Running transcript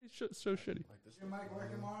so shitty. Is your mic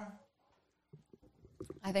working, Mara?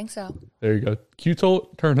 I think so. There you go. Can you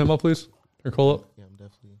turn him up, please? Turn Cole up. Yeah, I'm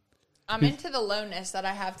definitely. I'm into the lowness that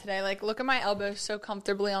I have today. Like, look at my elbows so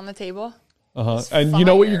comfortably on the table. And you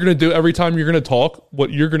know what you're going to do every time you're going to talk?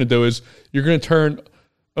 What you're going to do is you're going to turn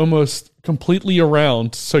almost completely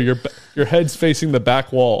around so your head's facing the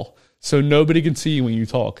back wall so nobody can see you when you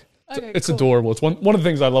talk. Okay, it's cool. adorable. It's one of the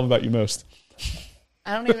things I love about you most.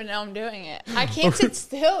 I don't even know I'm doing it. I can't sit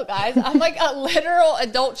still, guys. I'm like a literal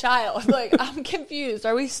adult child. Like, I'm confused.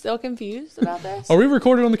 Are we still confused about this? Are we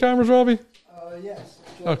recording on the cameras, Robbie? Yes.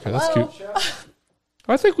 Okay, that's cute.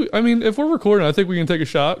 I think if we're recording, I think we can take a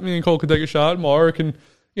shot. Me and Cole can take a shot. Mara can,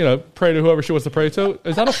 pray to whoever she wants to pray to.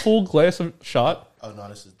 Is that a full glass of shot? Oh no,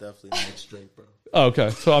 this is definitely next straight, bro. Oh, okay.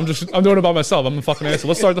 So I'm doing it by myself. I'm a fucking asshole.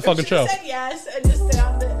 Let's start the fucking show. Said yes and just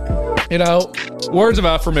downed it. Words of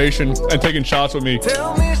affirmation and taking shots with me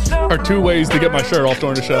are two ways to get my shirt off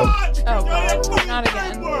during the show. Oh, God. Not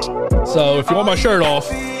again. So if you want my shirt off,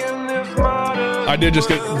 I did just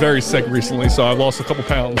get very sick recently, so I lost a couple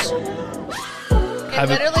pounds. It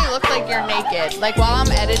literally looked like you're naked. Like, while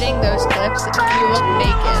I'm editing those clips, you look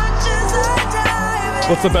naked.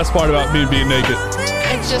 What's the best part about me being naked?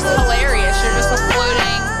 It's just hilarious. You're just a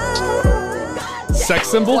floating sex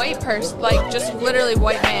symbol? white person. Like, just literally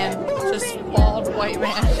white man. Just bald white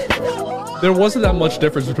man. There wasn't that much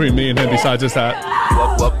difference between me and him besides his hat.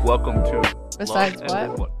 Welcome to Besides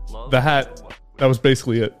what? The hat. That was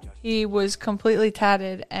basically it. He was completely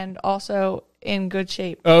tatted and also in good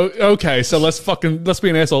shape. Oh, okay. So let's be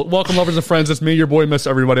an asshole. Welcome, lovers and friends. It's me, your boy, Miss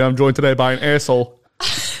Everybody. I'm joined today by an asshole.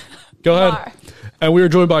 Go ahead. And we are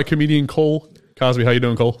joined by comedian Cole Cosby. How you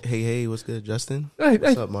doing, Cole? Hey, what's good, Justin? Hey,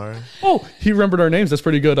 what's up, Mara? Oh, he remembered our names. That's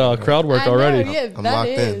pretty good crowd work already. Yeah, I'm locked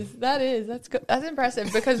in. That's good. That's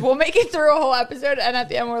impressive because we'll make it through a whole episode and at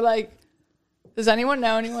the end we're like, does anyone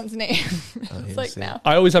know anyone's name? It's like, no.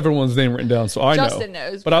 I always have everyone's name written down, so I know. Justin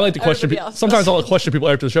knows. But I like to question people. Else Sometimes I'll question people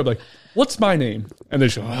after the show, like, what's my name? And they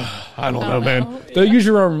just go, I don't know, man. They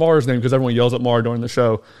usually remember Mara's name because everyone yells at Mara during the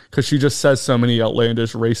show because she just says so many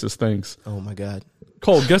outlandish racist things. Oh, my God.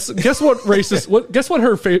 Cole, guess what racist, guess what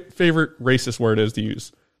her favorite racist word is to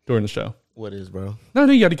use during the show? What is, bro? No,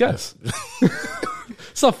 you got to guess.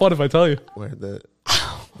 It's not fun if I tell you. Where the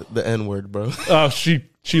N word, bro. Oh,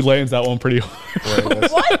 she lands that one pretty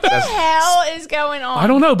hard. What the hell is going on? I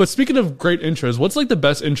don't know, but speaking of great intros, what's like the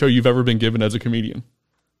best intro you've ever been given as a comedian?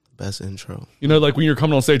 Best intro. Like when you're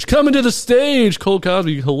coming on stage, coming to the stage, Cole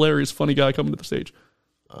Cosby, hilarious, funny guy coming to the stage.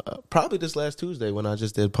 Probably this last Tuesday when I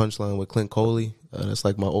just did Punchline with Clint Coley. That's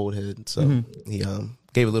like my old head. So he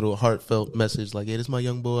gave a little heartfelt message like, hey, this is my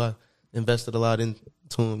young boy. I invested a lot into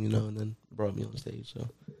him, and then brought me on stage. So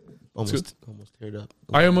almost teared up.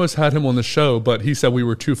 I almost had him on the show, but he said we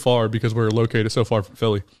were too far because we were located so far from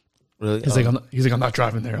Philly. Really? He's like, I'm not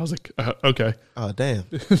driving there. I was like, okay. Oh, damn.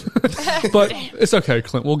 But it's okay,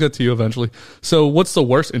 Clint. We'll get to you eventually. So what's the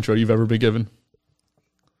worst intro you've ever been given?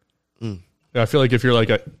 Yeah, I feel like if you're like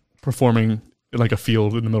performing in like a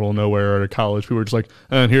field in the middle of nowhere or at a college, people are just like,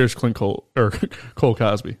 and here's Clint Cole or Cole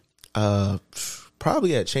Cosby.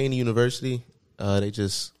 Probably at Cheney University.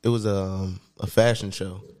 It was a fashion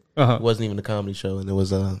show. It wasn't even a comedy show, and it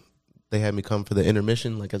was they had me come for the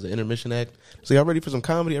intermission, like as an intermission act. So y'all ready for some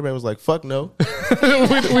comedy? Everybody was like, "Fuck no,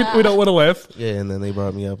 we don't want to laugh." Yeah, and then they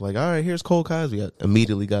brought me up like, "All right, here's Cole Cosby." I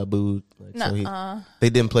immediately got booed. They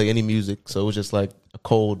didn't play any music, so it was just like a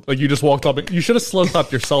cold. Like you just walked up, and you should have slow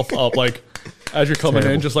clapped yourself up, like as you're coming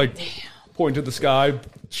in, just like pointing to the sky,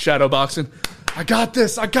 shadow boxing. I got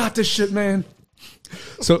this shit, man.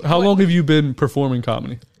 So how long have you been performing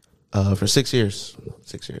comedy? For 6 years.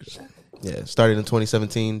 6 years. Yeah, started in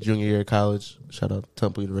 2017, junior year of college. Shout out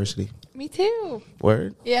Temple University. Me too.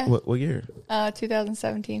 Word? Yeah. What year?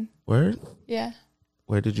 2017. Word? Yeah.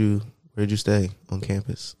 Where'd you stay on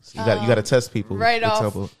campus? So you got to test people. Right off.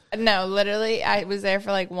 Temple. No, literally, I was there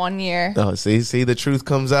for like 1 year. Oh, see, the truth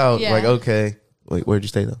comes out. Yeah. Like, okay. Wait, where'd you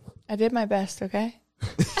stay though? I did my best, okay?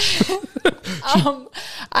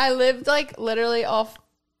 I lived like literally off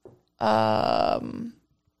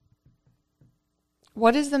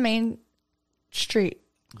what is the main street?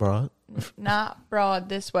 Broad? Not Broad,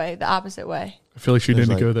 this way, the opposite way. I feel like she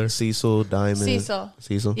didn't go there. Cecil, Diamond. Cecil.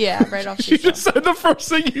 Yeah, right off Cecil. She just said the first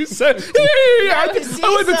thing you said. I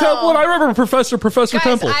went to Temple and I remember Professor Guys,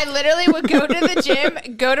 Temple. I literally would go to the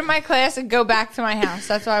gym, go to my class, and go back to my house.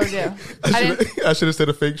 That's what I would do. I should have said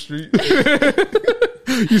a fake street.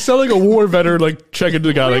 You sound like a war veteran, like checking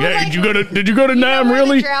the guy, like, hey, did you go to Nam, know where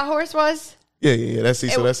really? the drought horse was? Yeah. That's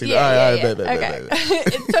Cecil. That's Cecil. Yeah. Okay.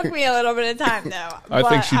 It took me a little bit of time, though. I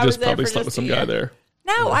think she was just there probably for slept with some guy there.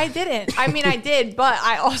 No, I didn't. I mean, I did, but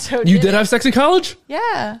I also You didn't. did have sex in college?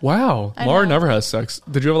 Yeah. Wow. I Laura know. never has sex.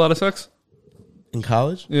 Did you have a lot of sex? In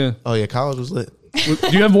college? Yeah. Oh yeah, college was lit. Do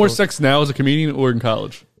you have more sex now as a comedian or in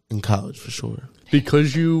college? In college for sure.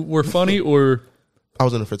 Because you were funny or I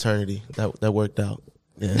was in a fraternity. That worked out.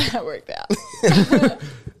 Yeah. That worked out.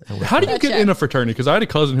 how did you get Gotcha. in a fraternity? Because I had a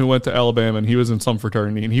cousin who went to Alabama and he was in some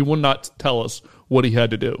fraternity and he would not tell us what he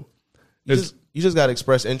had to do. You just got to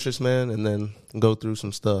express interest, man, and then go through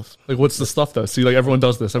some stuff. Like, what's the stuff though? See, like everyone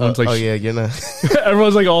does this. Everyone's like, oh yeah, you're not.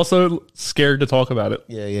 everyone's like also scared to talk about it.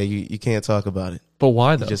 Yeah. You can't talk about it. But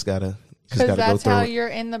why though? You just gotta Because go that's through how it. you're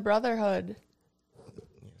in the brotherhood.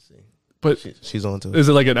 But She's on to it. is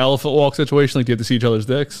it like an elephant walk situation? Like, do you have to see each other's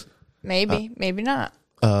dicks? Maybe, maybe not.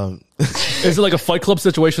 Is it like a Fight Club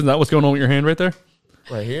situation? Is that what's going on with your hand right there?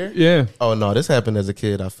 Right here? Yeah. Oh no, this happened as a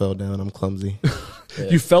kid. I fell down. I'm clumsy.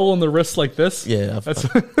 You fell on the wrist like this? Yeah, That's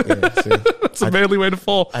yeah, see. that's a manly way to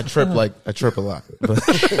fall. I trip a lot.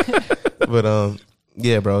 But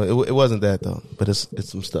yeah, bro, it wasn't that though. But it's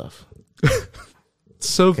some stuff.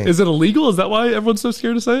 So is it illegal? Is that why everyone's so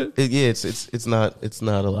scared to say it? It's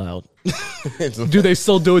not allowed. Do they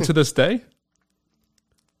still do it to this day?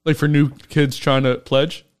 Like for new kids trying to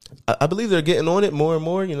pledge? I believe they're getting on it more and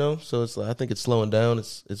more. You know, so it's I think it's slowing down.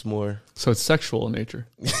 It's more So it's sexual in nature.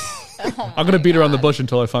 I'm gonna beat around the bush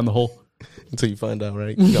until I find the hole. until you find out,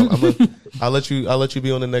 right? I'll let you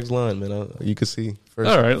be on the next line, man. You can see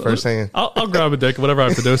firsthand. I'll grab a dick, whatever I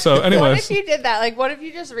have to do. So, What anyways, if you did that? Like, what if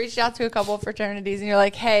you just reached out to a couple of fraternities and you're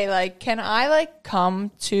like, hey, like, can I, like,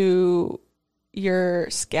 come to your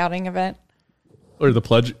scouting event? or the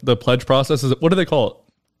pledge process is it? What do they call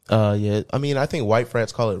it? Yeah. I mean, I think white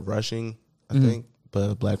frats call it rushing. I think,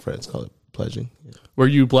 but black frats call it pledging. Yeah. Were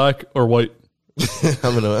you black or white?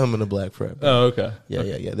 I'm in a black frat. Bro. Oh, okay.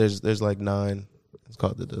 Yeah. There's like 9. It's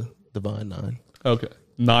called the Divine 9. Okay.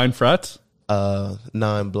 9 frats?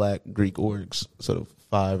 9 black Greek orgs. So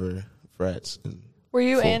 5 are frats. And Were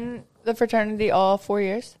you 4. in the fraternity all 4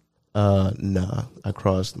 years? Nah. I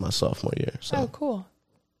crossed my sophomore year. So Oh, cool.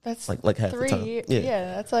 That's like half the 3 time. years. Yeah.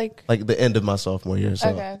 Yeah, that's like, Like the end of my sophomore year. So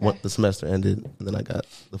Okay. the semester ended, and then I got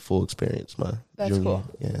the full experience my That's junior cool.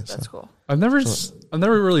 year. Yeah. that's cool. I've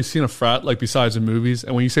never really seen a frat like besides in movies.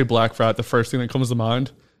 And when you say black frat, the first thing that comes to mind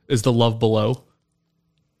is the Love Below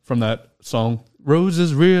from that song.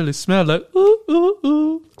 Roses really smell like ooh ooh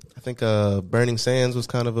ooh. I think Burning Sands was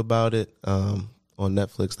kind of about it on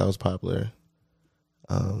Netflix. That was popular.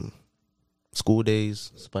 School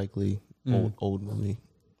Days, Spike Lee, old movie,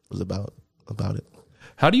 was about it.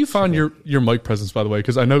 How do you find your mic presence, by the way?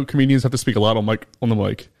 Because I know comedians have to speak a lot on the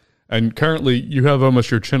mic. And currently, you have almost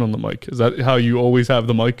your chin on the mic. Is that how you always have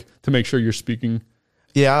the mic to make sure you're speaking?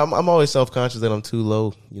 Yeah, I'm always self conscious that I'm too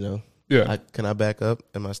low. You know. Yeah. Can I back up?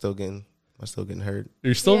 Am I still getting hurt?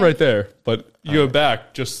 You're still Yeah. right there, but you go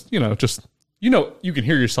back. You can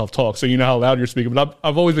hear yourself talk, so you know how loud you're speaking. But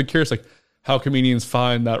I've always been curious, like how comedians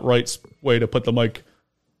find that right way to put the mic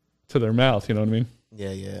to their mouth. You know what I mean?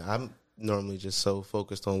 Yeah. I'm normally just so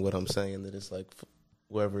focused on what I'm saying that it's like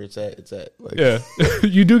wherever it's at. Like, Yeah,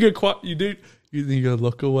 you do get quiet. You do. You gotta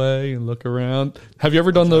look away and look around. Have you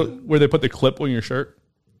ever done where they put the clip on your shirt?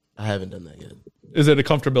 I haven't done that yet. Is it a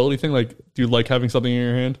comfortability thing? Like, do you like having something in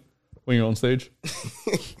your hand when you're on stage?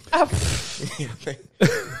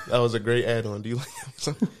 That was a great add-on. Do you like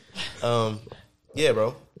something? Yeah,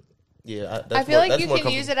 bro. Yeah, I feel like you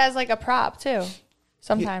can use it as like a prop too.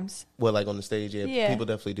 Sometimes. Well, like on the stage, yeah. People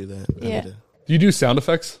definitely do that. I Yeah. need to- Do you do sound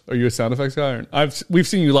effects? Are you a sound effects guy? We've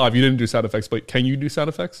seen you live. You didn't do sound effects, but can you do sound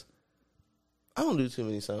effects? I don't do too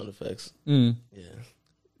many sound effects. Mm.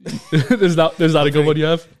 Yeah. there's not a good one you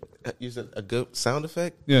have? You said a good sound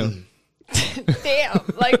effect? Yeah. Damn.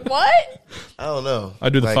 Like what? I don't know. I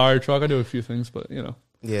do the Like, fire truck. I do a few things, but you know.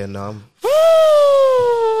 Yeah, no.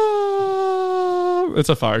 It's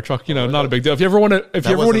a fire truck, not a big deal. If you ever want to,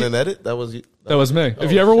 That wasn't an edit? That was you? that was me.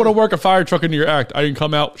 If you ever want to work a fire truck into your act, I can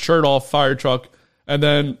come out shirt off, fire truck, and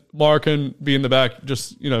then Mara can be in the back,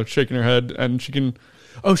 just shaking her head, and she can.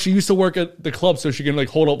 Oh, she used to work at the club, so she can like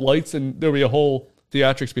hold up lights, and there'll be a whole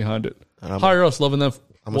theatrics behind it. Hire us, loving them.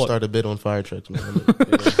 I'm going to start a bid on fire trucks, man.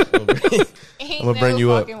 Ain't I'ma bring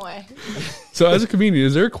you up. fucking way. So, as a comedian,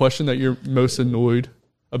 is there a question that you're most annoyed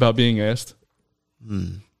about being asked?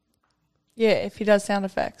 Yeah, if he does sound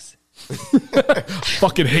effects.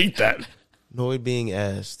 Fucking hate that. Annoyed being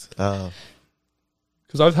asked.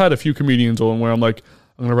 Because I've had a few comedians on where I'm like,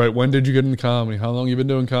 I'm going to write, when did you get into comedy? How long you been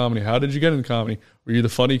doing comedy? How did you get into comedy? Were you the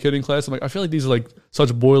funny kid in class? I'm like, I feel like these are like such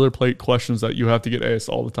boilerplate questions that you have to get asked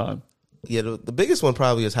all the time. Yeah, the biggest one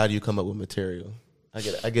probably is how do you come up with material? I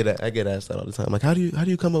get asked that all the time. Like, how do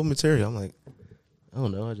you come up with material? I'm like, I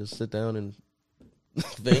don't know. I just sit down and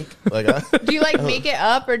think. Do you like make it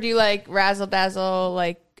up, or do you like razzle dazzle,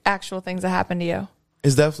 like actual things that happen to you?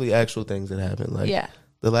 It's definitely actual things that happen. Like Yeah.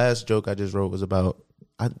 the last joke I just wrote was about.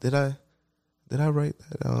 Did I write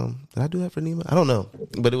that? Did I do that for Nima? I don't know,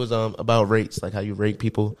 but it was about rates, like how you rate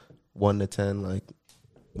people 1 to 10, like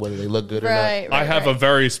whether they look good or not. I have a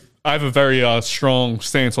very strong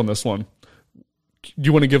stance on this one. Do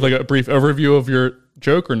you want to give like a brief overview of your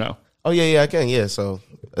joke or no? Oh yeah, I can. Yeah, so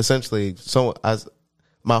essentially,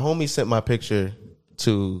 my homie sent my picture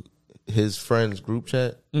to his friends' group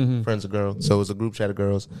chat, friends of girls. So it was a group chat of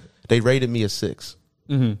girls. They rated me a 6.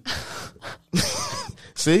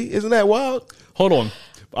 See, isn't that wild? Hold on,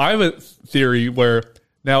 I have a theory where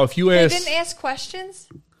now if you They ask, didn't ask questions.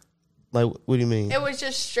 Like, what do you mean? It was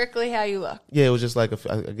just strictly how you look. Yeah, it was just like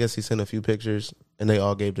I guess he sent a few pictures, and they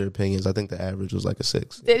all gave their opinions. I think the average was like a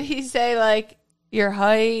 6. Did he say like your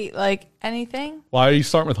height, like anything? why are you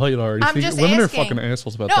starting with height already? I'm See, just women asking. are fucking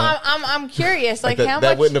assholes about No, that. I'm curious. Like that, how that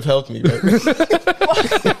much? wouldn't have helped me. Right?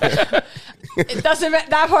 It doesn't.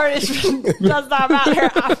 That part does not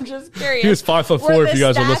matter. I'm just curious. He was 5'4" Were if the you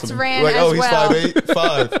guys are stats listening. ran Like, as oh, he's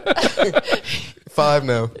well. 5'8", 5. 5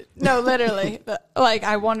 now. No, literally. Like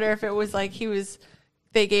I wonder if it was like he was.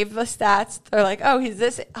 They gave the stats. They're like, oh, he's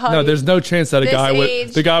this height. No, there's no chance that This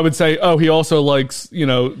age. the guy would say, oh, he also likes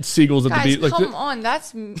seagulls at Guys, the beach. Like, come on,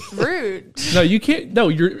 that's rude. no, you can't. No,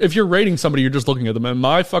 if you're rating somebody, you're just looking at them. And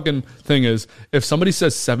my fucking thing is, if somebody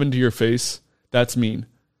says 7 to your face, that's mean,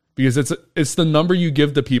 because it's the number you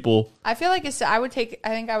give to people. I feel like I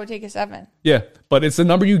think I would take a 7. Yeah, but it's the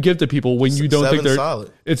number you give to people when you don't think 7's they're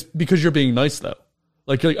solid. It's because you're being nice though.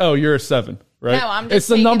 Like you're like, oh, you're a 7, right? No, I'm just It's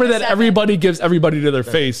the taking number the that 7. everybody gives everybody to their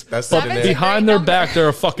face. that's but seven. behind Great their number. back, they're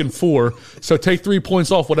a fucking 4. So take 3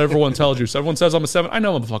 points off what everyone tells you. So everyone says I'm a 7. I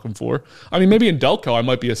know I'm a fucking 4. I mean, maybe in Delco I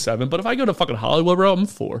might be a 7, but if I go to fucking Hollywood, bro, I'm a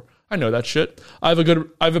 4. I know that shit. I have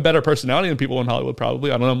a better personality than people in Hollywood, probably.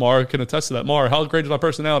 I don't know. Mara can attest to that. Mara, how great is my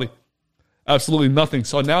personality? Absolutely nothing.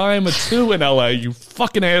 So now I am a 2 in LA. You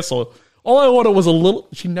fucking asshole. All I wanted was a little.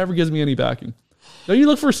 She never gives me any backing. Now you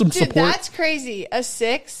look for some Dude, support. that's crazy. A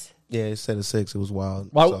 6. Yeah, it said a 6. It was wild.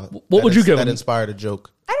 Why- So what would you give That him? inspired a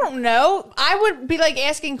joke. I don't know. I would be like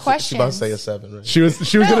asking She questions. about to say a 7, right? She was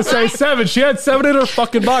gonna say 7. She had 7 in her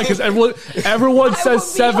fucking mind because everyone says would be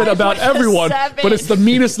 7 like, about "What's a everyone, 7?" but it's the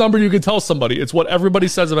meanest number you can tell somebody. It's what everybody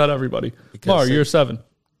says about everybody. Mara, you're a 7.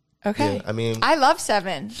 Okay. Yeah, I mean- I love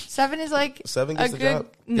 7. 7 is like 7 a gets the good job.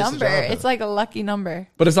 Gets the number. job done. It's like a lucky number.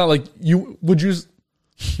 But it's not like you would you.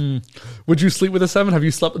 Would you sleep with a 7? Have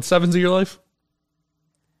you slept with 7s in your life?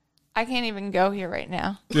 I can't even go here right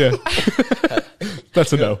now. Yeah,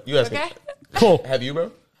 that's a no. You asked Okay. me. Cool. Have you,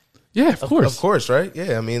 bro? Yeah, of course. Of course, right?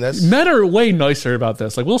 Yeah, I mean, that's... Men are way nicer about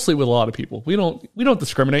this. Like we'll sleep with a lot of people. We don't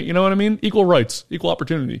discriminate. You know what I mean? Equal rights, equal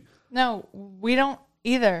opportunity. No, we don't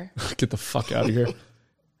either. Get the fuck out of here.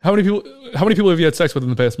 How many people have you had sex with in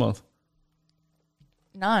the past month?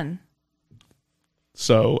 None.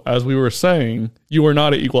 So, as we were saying, you are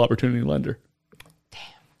not an equal opportunity lender.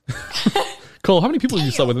 Damn. Cole, how many people have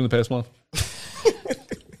you slept with in the past month?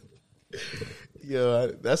 Yeah,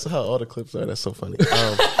 that's how all the clips are. That's so funny.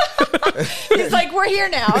 He's like, we're here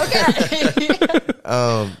now. Okay.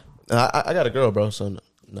 I got a girl, bro, so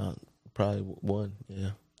no, probably 1, yeah.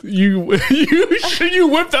 You whipped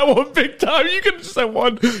that one big time. You could just say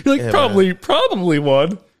 1. You're like, Yeah, probably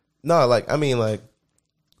 1. No, like, I mean, like,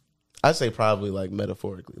 I'd say probably, like,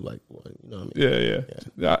 metaphorically, like, 1, you know what I mean?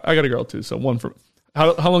 Yeah. I got a girl too, so 1 for...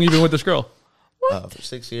 How long you been with this girl? For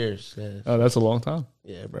 6 years, yeah. Oh, that's a long time.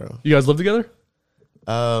 Yeah, bro. You guys live together?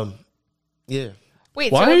 Yeah.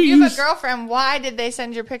 Wait, Why so are if you you have a girlfriend, why did they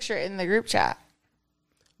send your picture in the group chat?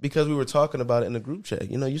 Because we were talking about it in the group chat.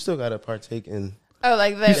 You know, you still got to partake in... Oh,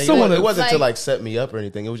 like the still wanna- it wasn't to, like, set me up or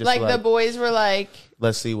anything. It was just like like, the boys were like,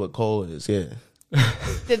 let's see what Cole is, yeah.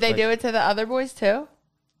 did they do it to the other boys too?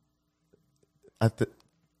 I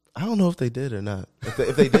don't know if they did or not. If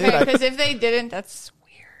they did, Because if they didn't, that's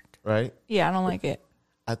weird. right? Yeah, I don't like it.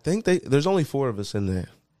 I think there's only 4 of us in there.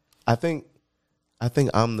 I think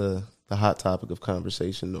I'm the hot topic of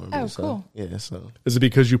conversation normally. Oh, so, cool. Yeah, so Is it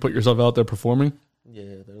because you put yourself out there performing?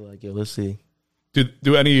 yeah, they're like, yo, let's see.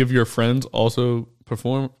 Do any of your friends also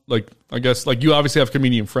perform? Like, I guess, like you obviously have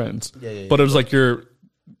comedian friends. Yeah. But it was like your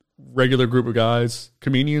regular group of guys,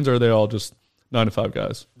 comedians, or are they all just 9 to 5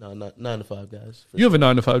 guys? No, not 9 to 5 guys. You have a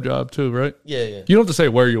 9 to 5 job too, right? Yeah. You don't have to say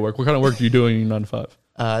where you work. What kind of work do you do in your 9 to 5?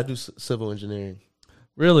 I do civil engineering.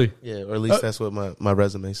 Really? Yeah, or at least that's what my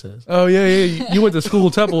resume says. Oh, yeah. You went to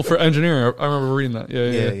school Temple for engineering. I remember reading that.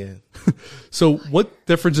 Yeah. So what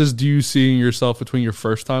differences do you see in yourself between your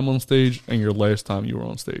first time on stage and your last time you were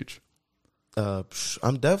on stage?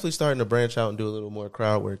 I'm definitely starting to branch out and do a little more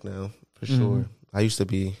crowd work now, for sure. I used to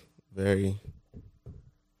be very,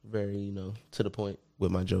 very, to the point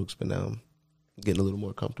with my jokes, but now I'm getting a little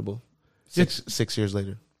more comfortable. Six years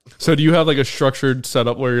later. So do you have like a structured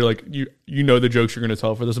setup where you're like you know the jokes you're going to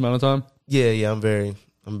tell for this amount of time? Yeah. I'm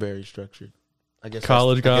very structured. I guess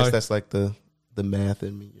college guy. I guess that's like the math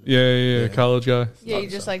in me. Yeah. College guy. Yeah, you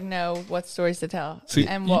just like know what stories to tell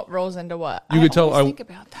and you- what rolls into what. You could tell. Think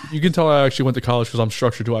about that. You can tell I actually went to college because I'm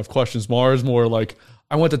structured too. I have questions. Mars more like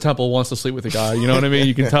I went to Temple, wants to sleep with a guy. You know what I mean?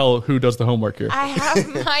 You can tell who does the homework here. I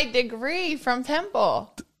have my degree from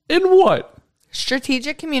Temple. In what?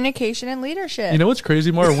 Strategic communication and leadership. You know what's crazy,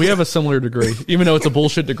 Mar? We have a similar degree. Even though it's a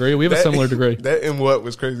bullshit degree, we have a similar degree. That in what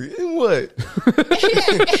was crazy? In what?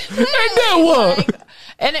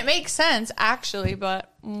 And it makes sense, actually,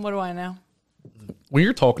 but what do I know? When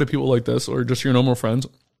you're talking to people like this or just your normal friends,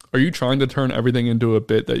 are you trying to turn everything into a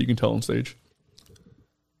bit that you can tell on stage?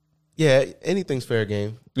 Yeah, anything's fair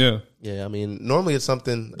game. Yeah. Yeah, I mean, normally it's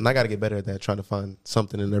something, and I got to get better at that, trying to find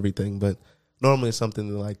something in everything, but normally it's something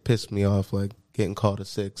that like piss me off, like getting called a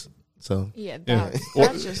 6. So Yeah, Yeah.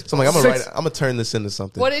 that's just. I'm like, I'm Six. gonna turn this into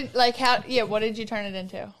something. What did what did you turn it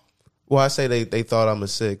into? Well, I say they thought I'm a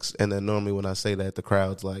 6, and then normally when I say that, the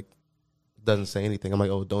crowd's like doesn't say anything. I'm like,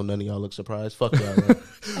 oh, don't none of y'all look surprised? Fuck y'all. Right?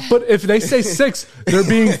 But if they say 6, they're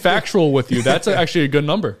being factual with you. That's actually a good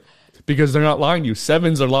number because they're not lying to you.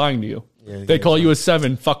 7s are lying to you. Yeah, They call you a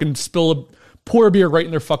 7, fucking pour a beer right in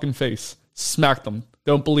their fucking face. Smack them.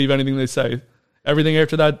 Don't believe anything they say. Everything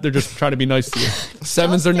after that, they're just trying to be nice to you.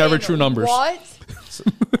 7s are never true numbers. What?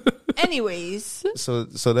 Anyways. So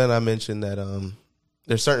then I mentioned that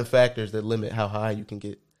there's certain factors that limit how high you can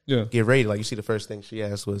get rated. Like you see, the first thing she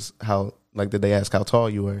asked was did they ask how tall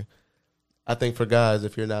you were? I think for guys,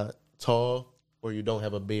 if you're not tall or you don't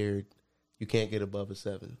have a beard, you can't get above a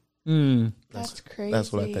 7. That's crazy.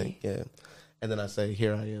 That's what I think. Yeah. And then I say,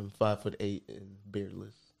 here I am, 5'8" and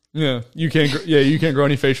beardless. Yeah, you can't grow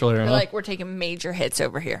any facial hair. Huh? Like we're taking major hits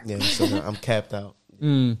over here. Yeah, so now I'm capped out.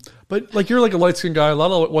 But like you're like a light skinned guy. A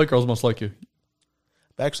lot of white girls must like you.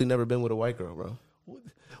 I've actually never been with a white girl, bro.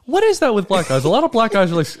 What is that with black guys? A lot of black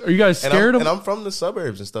guys are like, are you guys scared of? And I'm from the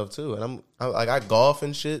suburbs and stuff too. And I golf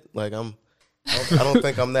and shit. Like I don't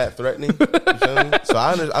think I'm that threatening. You feel me? So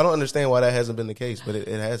I don't understand why that hasn't been the case, but it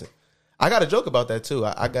hasn't. I got a joke about that too.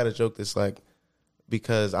 I got a joke that's like,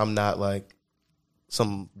 because I'm not like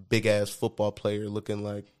some big ass football player looking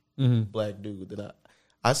like black dude, that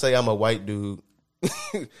I say I'm a white dude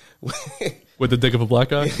with the dick of a black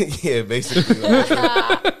guy. Yeah, basically.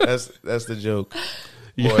 That's the joke,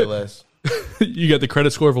 more or less. You got the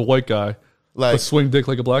credit score of a white guy, Like but swing dick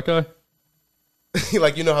like a black guy.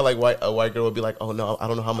 like, you know how like a white girl would be like, oh no, I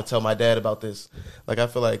don't know how I'm gonna tell my dad about this. Like I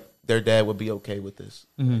feel like their dad would be okay with this.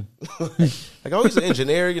 Like oh, he's an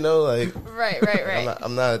engineer, like Right.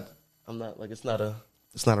 I'm not like it's not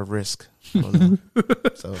a risk. I don't know.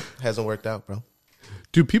 So it hasn't worked out, bro.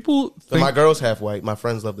 Do people But think my girl's half white. My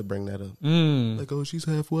friends love to bring that up. Like, oh, she's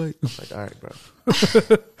half white. I'm like, all right,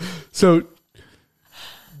 bro. so?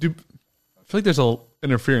 I feel like there's a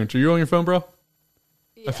interference. Are you on your phone, bro?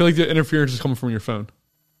 Yeah. I feel like the interference is coming from your phone.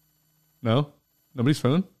 No, nobody's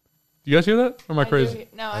phone. Do you guys hear that? Or am I crazy?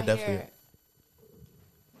 No, I I definitely hear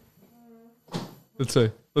it. Let's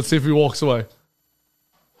see. Let's see if he walks away.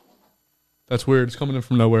 That's weird. It's coming in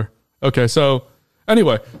from nowhere. Okay, so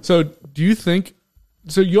anyway, so do you think?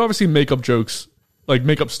 So you obviously make up jokes, like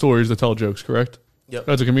make up stories to tell jokes, correct? Yep.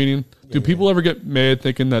 As a comedian, do people ever get mad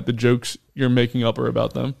thinking that the jokes you're making up are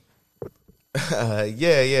about them?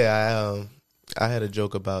 Yeah. I had a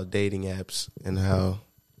joke about dating apps and how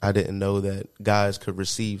I didn't know that guys could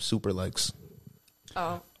receive super likes.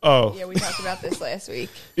 Oh, Yeah, we talked about this last week.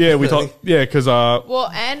 yeah. We talked. Yeah, because Well,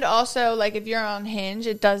 and also, like, if you're on Hinge,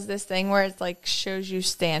 it does this thing where it, like, shows you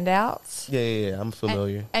standouts. Yeah. I'm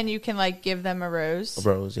familiar. And you can, like, give them a rose.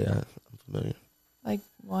 Bros, yeah, I'm familiar. Like,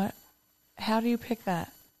 what? How do you pick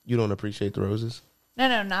that? You don't appreciate the roses? No,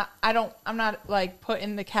 I'm not, like, put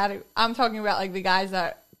in the category. I'm talking about, like, the guys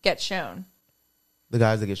that get shown. The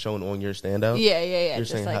guys that get shown on your standout? Yeah. You're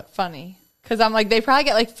Just, saying like, funny. Because I'm like, they probably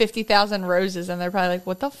get, like, 50,000 roses, and they're probably like,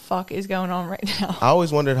 what the fuck is going on right now? I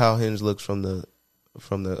always wondered how Hinge looks from the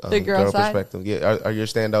girl side? perspective. Yeah, are your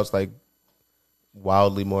standouts like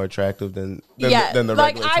wildly more attractive than the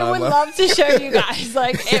like regular I would timeline? love to show you guys.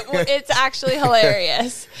 Like it's actually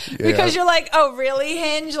hilarious because you're like, oh really,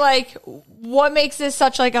 Hinge? Like, what makes this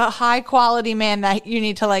such like a high quality man that you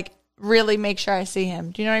need to like really make sure I see him?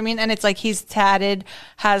 Do you know what I mean? And it's like he's tatted,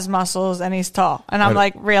 has muscles, and he's tall, and I'm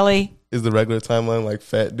like, really? Is the regular timeline like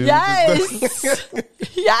fat dudes? Yes,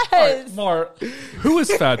 yes. Mar, who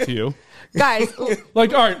is fat to you? Guys,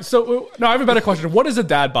 Like, all right, so no, I have a better question. What is a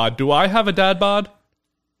dad bod? Do I have a dad bod?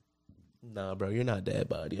 Nah, bro, you're not dad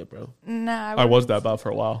bod yet, bro. nah, I was dad bod for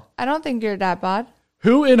a while. I don't think you're dad bod.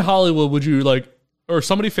 Who in Hollywood would you like, or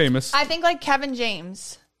somebody famous? I think like Kevin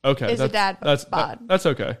James. Okay, is a dad bod. That's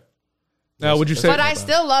okay. Now, would you say? But I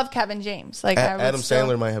still love Kevin James. Like I would Adam still,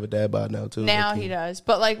 Sandler might have a dad bod now too. Now he does.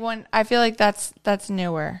 But like when I feel like that's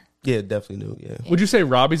newer. Yeah, definitely new. Yeah. Would you say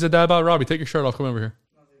Robbie's a dad bod? Robbie, take your shirt off. Come over here.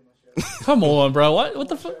 Come on, bro. What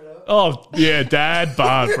the fuck? Oh yeah, dad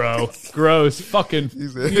bod, bro. Gross. Fucking.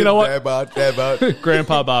 You know what? Dad bod.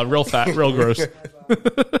 Grandpa bod, real fat, real gross.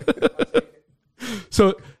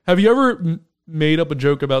 So, have you ever made up a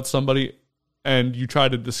joke about somebody and you try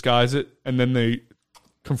to disguise it and then they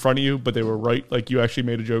confronted you, but they were right? Like you actually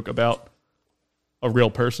made a joke about a real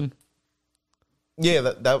person? Yeah,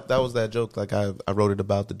 that was that joke. Like I wrote it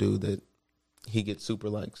about the dude that he gets super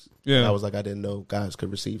likes. Yeah. And I was like, I didn't know guys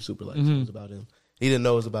could receive super likes. It was about him. He didn't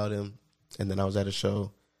know it was about him. And then I was at a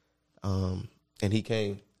show, and he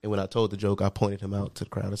came. And when I told the joke, I pointed him out to the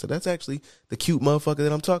crowd. I said, "That's actually the cute motherfucker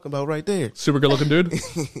that I'm talking about right there." Super good looking dude.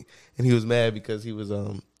 And he was mad because he was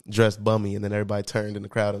dressed bummy, and then everybody turned in the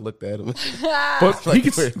crowd and looked at him.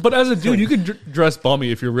 But but as a dude, you can dress bummy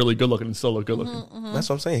if you're really good looking and still look good looking. That's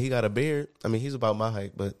what I'm saying. He got a beard. I mean, he's about my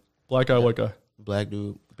height, but Black guy, white guy, black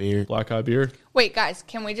dude, beard. black eye, beard. Wait, guys,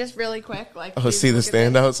 can we just really quick like Oh, see the look at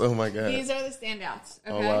this? standouts? Oh my god. These are the standouts.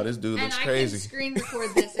 Okay? Oh, wow, this dude looks crazy. And I can screen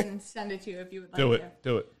record this and send it to you if you would like Do to. it,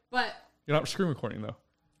 do it. But You're not screen recording though.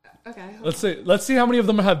 okay. Let's see how many of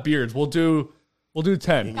them have beards. We'll do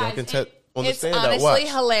 10. Y'all Guys, can tell on the it's standout. honestly Watch.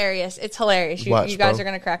 hilarious. It's hilarious. You, Watch, you guys bro. are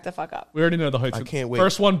gonna crack the fuck up. We already know the heights. I can't wait.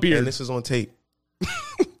 First one, beard. And this is on tape.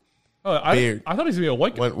 Beard. beard. I thought he was gonna be a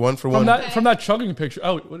white guy. One for From one. that chugging picture.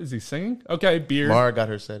 Oh, what is he singing? Okay, beard. Mara got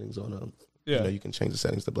her settings on. Yeah. You know, you can change the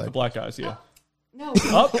settings to black. Black guys. Yeah. No.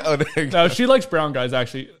 Up. Oh, there you go. No, she likes brown guys.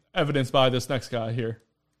 Actually, evidenced by this next guy here.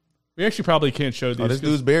 We actually probably can't show these. Oh, this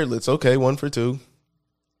dude's beardless. Okay, 1 for 2.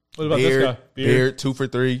 What about Beard, this guy? beard, 2 for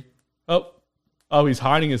 3. Oh, he's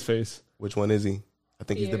hiding his face. Which one is he? I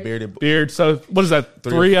think he's the bearded. Beard. So what is that?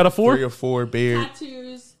 3 out of 4. 3 or 4 beard.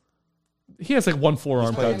 Tattoos. He has like one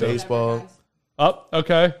forearm playing tattoo. baseball. Up.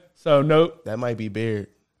 Okay. So no, That might be beard.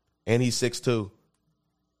 And he's 6'2".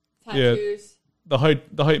 Tattoos. the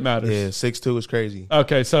height matters. Yeah, 6'2" is crazy.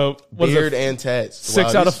 Okay. So what is Beard it? and tats.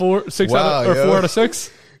 6 Wow, out of 4. 6 out of, Wow, or 4 yo. out of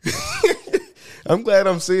 6. I'm glad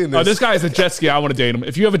I'm seeing this. Oh, this guy is a jet ski. I want to date him.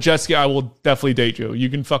 If you have a jet ski, I will definitely date you. You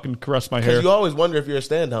can fucking caress my hair. Because you always wonder if you're a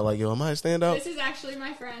standout. Like, yo, am I a standout? This is actually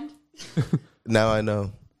my friend. Now I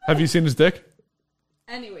know. Have you seen his dick?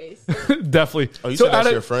 Anyways. Definitely. Oh, you So said that's out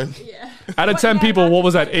your of, friend? Yeah. out of 10 yeah, people, that's what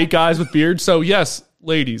was that? just 8 guys with beards. So yes,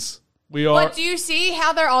 ladies, we are. But do you see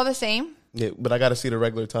how they're all the same? Yeah, but I got to see the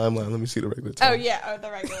regular timeline. Let me see the regular Oh, timeline. yeah. Oh, the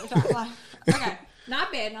regular timeline. Okay.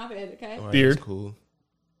 Not bad. Not bad. Okay. All right, Beard. that's cool.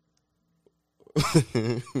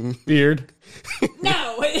 Beard.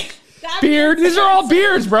 No. That Beard. These are all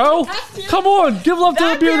beards, bro. That's- Come on, give love to the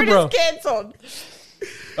That beard, beard bro. is canceled.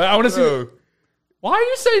 I want to see. Bro, Why are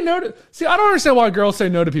you saying no to? See, I don't understand why girls say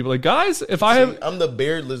no to people. Like guys, if I have, I'm the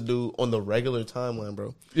beardless dude on the regular timeline,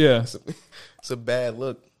 bro. yeah. It's a bad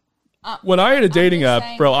look. When I had a dating just app,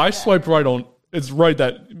 saying bro, I that. swiped right on. It's right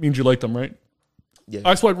that means you like them, right? Yeah.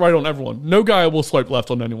 I swipe right on everyone. No guy will swipe left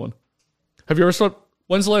on anyone. Have you ever swiped?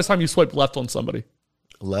 When's the last time you swiped left on somebody?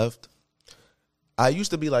 Left. I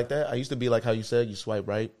used to be like that. I used to be like how you said, you swipe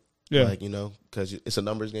right. Yeah. Like, you know, because it's a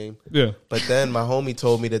numbers game. Yeah. But then my homie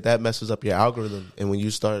told me that messes up your algorithm. And when you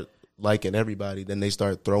start liking everybody, then they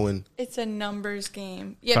start throwing. It's a numbers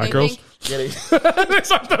game. Yeah, Fat they girls. think Yeah, They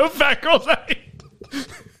start throwing fat girls at you.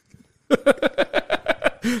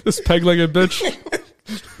 This peg-legged bitch.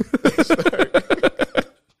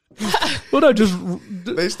 What I just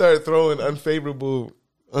they start throwing unfavorable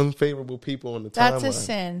people on the that's timeline. a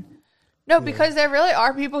sin. No, because there really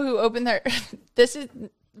are people who open their. This is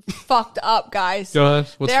fucked up, guys. go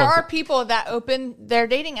ahead. What's There fucked are up? people that open their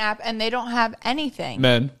dating app and they don't have anything.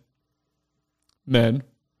 Men.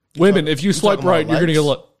 Women. If you swipe talking about right, you're gonna get a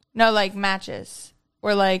likes? lot. No, like matches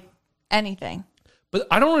or like anything. But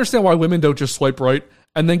I don't understand why women don't just swipe right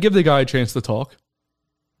and then give the guy a chance to talk.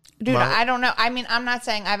 Dude, My- I don't know. I mean, I'm not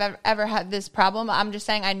saying I've ever had this problem. I'm just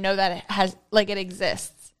saying I know that it has, like, it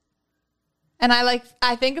exists. And I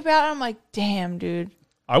think about it, I'm like, damn, dude.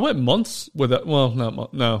 I went months without. Well, not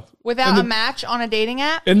months. No. Without a match on a dating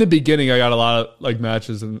app? In the beginning, I got a lot of like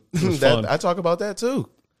matches and it was fun. I talk about that too.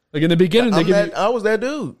 Like in the beginning, I was that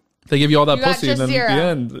dude. they give you all that You got pussy, and just then at the zero.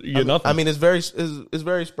 end, you get nothing. I mean, it's very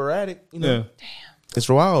sporadic. You know? yeah. It's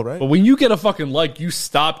wild, right? But when you get a fucking like, you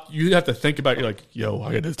stop. You have to think about. You're like, yo,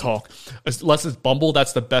 I got to talk. Unless it's Bumble,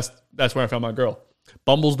 that's the best. That's where I found my girl.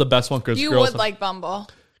 Bumble's the best one because You girls would like Bumble.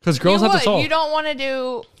 because girls You have to would. talk. You don't want to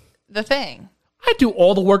do the thing. I do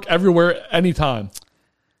all the work everywhere, anytime.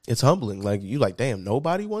 It's humbling. Like, you like, damn,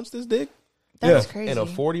 nobody wants this dick? That's Yeah. crazy. In a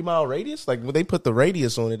 40-mile radius? Like, when they put the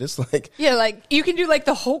radius on it, it's like, Yeah, like you can do like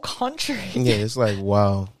the whole country. yeah, it's like,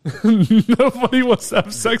 wow. Nobody wants to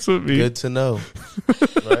have sex with me. Good to know.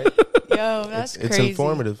 Right? Yo, that's It's crazy.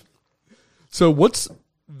 informative. So, what's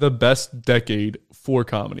the best decade for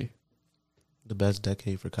comedy? The best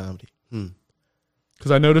decade for comedy.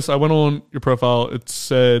 Because I noticed I went on your profile. It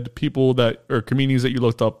said people that or comedians that you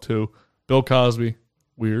looked up to. Bill Cosby,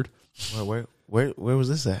 weird. Where was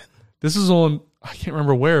this at? This is on. I can't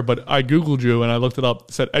remember where, but I googled you and I looked it up.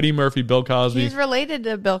 It said Eddie Murphy, Bill Cosby. He's related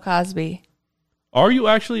to Bill Cosby. Are you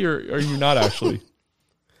actually, or are you not actually?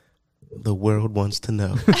 The world wants to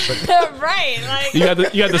know. Right. Like You got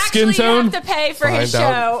the skin actually, tone. you have to pay for his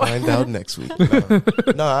show. Find out next week.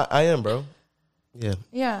 No, I am, bro. Yeah.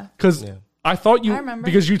 Yeah. Because Yeah. I thought you I remember.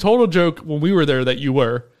 because you told a joke when we were there that you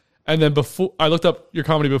were, and then before I looked up your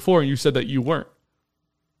comedy before, and you said that you weren't.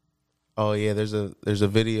 Oh yeah, there's a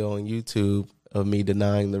video on YouTube of me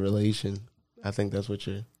denying the relation. I think that's what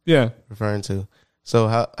you're Yeah, referring to. So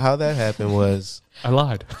how that happened was I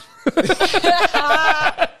lied.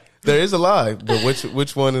 there is a lie, but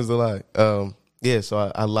which one is the lie? Yeah,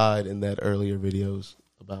 so I lied in that earlier videos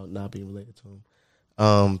about not being related to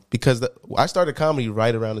him. Because I started comedy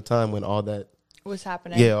right around the time when all that What's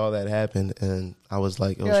happening? all that happened, and I was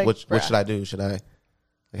like, You're like, what bruh. should I do?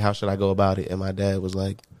 How should I go about it? And my dad was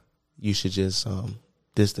like, you should just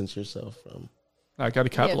distance yourself from. I got to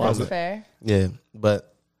Yeah, capitalize that's it. fair. Yeah,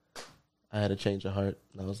 but I had a change of heart,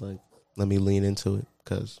 and I was like, let me lean into it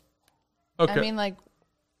because. Okay. I mean, like,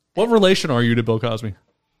 what relation are you to Bill Cosby?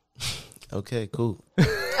 Okay, cool.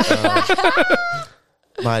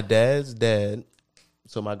 My dad's dad,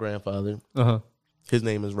 so my grandfather, Uh huh. his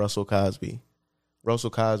name is Russell Cosby. Russell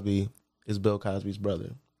Cosby is Bill Cosby's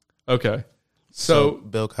brother. Okay. So So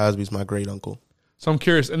Bill Cosby's my great uncle. I'm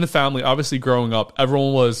curious. In the family, obviously, growing up,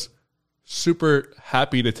 everyone was super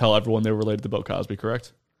happy to tell everyone they were related to Bill Cosby.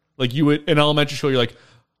 Correct? Like you would in elementary school, you're like,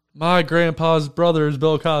 my grandpa's brother is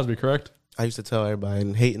Bill Cosby. Correct? I used to tell everybody,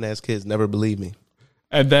 and hating ass kids never believe me.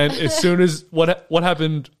 And then as soon as what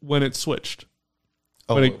happened when it switched?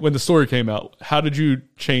 Oh, When the story came out, how did you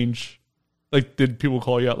change? Like, did people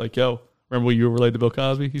call you out like, yo, remember when you were related to Bill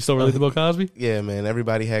Cosby? You still related to Bill Cosby? yeah, man.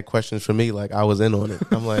 Everybody had questions for me, like I was in on it.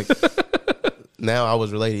 I'm like, now I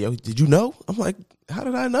was related. Yo, did you know? I'm like, how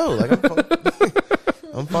did I know? Like,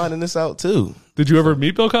 I'm finding this out too. Did you ever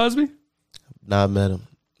meet Bill Cosby? Nah, I met him.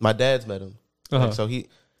 My dad's met him. Uh-huh. Like, so he,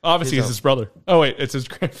 Obviously, His it's his brother. Oh, wait, it's his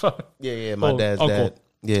grandfather. yeah, my Oh, dad's uncle. dad.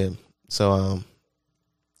 Yeah. So,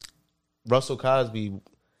 Russell Cosby,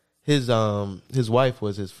 his wife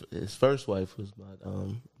was his first wife was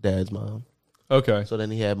my dad's mom. Okay. So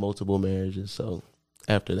then he had multiple marriages. So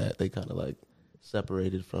after that, they kind of like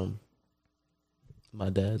separated from my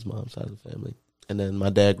dad's mom's side of the family. And then my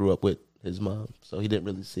dad grew up with his mom, so he didn't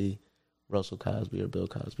really see Russell Cosby or Bill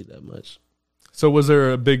Cosby that much. So was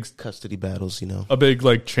there a big Custody battles, you know.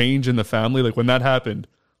 like change in the family? Like when that happened,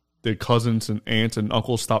 did cousins and aunts and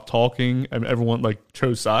uncles stop talking and everyone like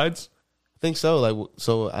chose sides? I think so. Like,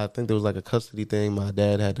 so I think there was like a custody thing. My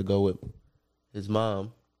dad had to go with his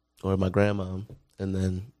mom or my grandmom, and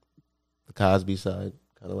then the Cosby side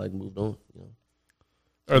kind of like moved on. You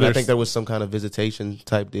know, and I think there was some kind of visitation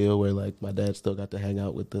type deal where like my dad still got to hang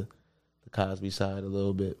out with the Cosby side a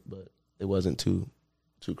little bit, but it wasn't too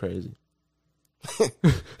crazy.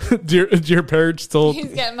 do your parents still? He's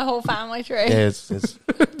getting the whole family tree. Yeah,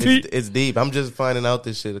 it's deep. I'm just finding out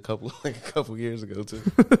this shit a couple years ago too.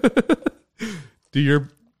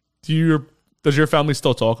 Does your family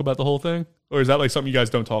still talk about the whole thing, or is that like something you guys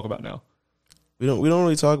don't talk about now? We don't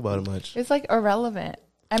really talk about it much. It's like irrelevant.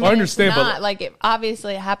 I mean, understand, it's but- not like it,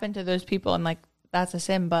 obviously it happened to those people, and like that's a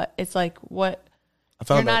sin. But it's like what I you're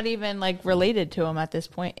found out not even like related to them at this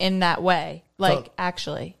point in that way. Like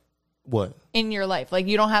actually what. in your life, like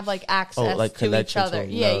you don't have like access Like to each connection other. to him.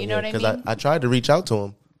 Yeah, No, you know what I mean. Because I tried to reach out to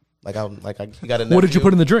him. Like he got a nephew. What did you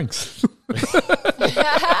put in the drinks?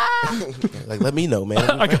 Like, let me know, man.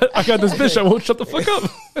 I got this bitch. I won't shut the fuck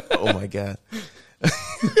up. Oh my god.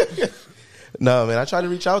 No, man. I tried to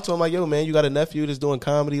reach out to him. Like, yo, man, you got a nephew that's doing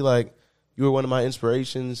comedy. Like, you were one of my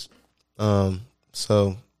inspirations.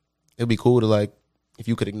 So it'd be cool to like if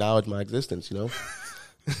you could acknowledge my existence. You know,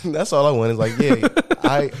 that's all I want. Is like,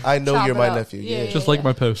 yeah, I know Chop you're it my up. nephew. Yeah, Yeah. Just like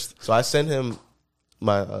my post. So I sent him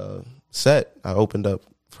my set. I opened up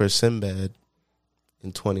for Sinbad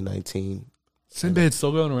in 2019. Sinbad's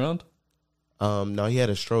still going around? No, he had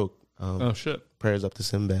a stroke. Oh shit! Prayers up to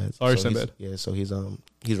Sinbad. Sorry, So Sinbad. so he's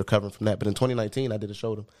recovering from that. But in 2019, I did a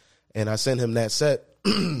show with him, and I sent him that set,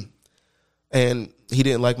 and he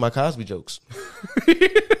didn't like my Cosby jokes.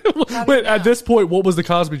 Wait, at this point, what was the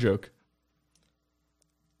Cosby joke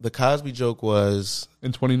The Cosby joke was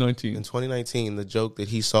in 2019? in 2019. The joke that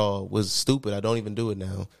he saw was stupid. I don't even do it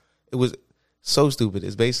now. It was so stupid.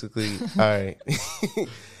 It's basically all right.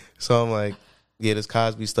 So I'm like, yeah, this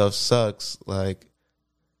Cosby stuff sucks. Like,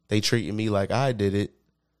 they treated me like I did it.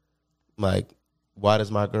 Like, why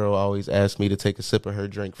does my girl always ask me to take a sip of her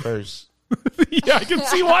drink first? Yeah, I can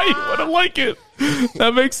see why you wouldn't like it.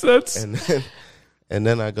 That makes sense. And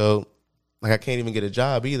then I go, like, I can't even get a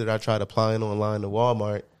job either. I tried applying online to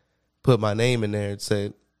Walmart, put my name in there. It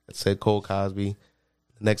said Cole Cosby.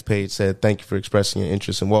 The next page said, thank you for expressing your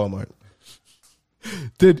interest in Walmart.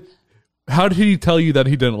 How did he tell you that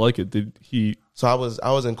he didn't like it? Did he? So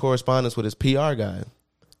I was in correspondence with his PR guy,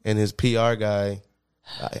 and his PR guy,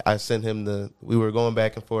 I sent him we were going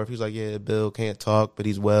back and forth. He was like, yeah, Bill can't talk, but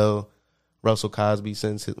he's well. Russell Cosby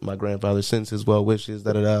my grandfather sends his well wishes,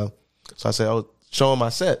 da-da-da. So I said, oh, show him my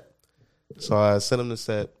set. So I sent him the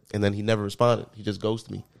set, and then he never responded. He just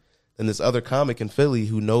ghosted me. And this other comic in Philly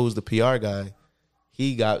who knows the PR guy,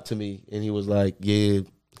 he got to me, and he was like, yeah,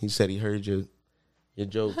 he said he heard your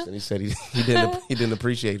jokes, and he said he didn't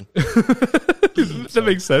appreciate them. That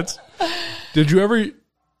makes sense. Did you ever?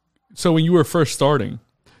 So when you were first starting,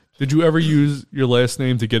 did you ever use your last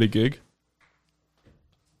name to get a gig?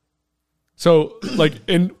 So like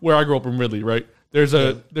in where I grew up in Ridley, right? There's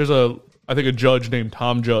a I think a judge named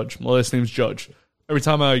Tom Judge. My last name's Judge. Every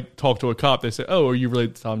time I talk to a cop, they say, "Oh, are you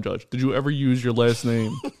related to Tom Judge?" Did you ever use your last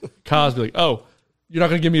name, Cosby? Like, oh, you're not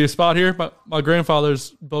going to give me a spot here? My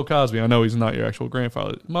grandfather's Bill Cosby. I know he's not your actual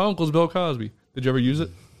grandfather. My uncle's Bill Cosby. Did you ever use it?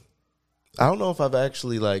 I don't know if I've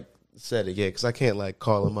actually like said it yet, because I can't like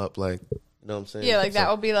call him up, like, you know what I'm saying? Yeah, like that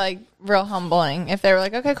would be like real humbling if they were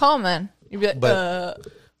like, okay, call him then. You'd be like,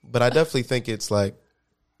 But I definitely think it's like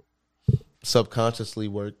subconsciously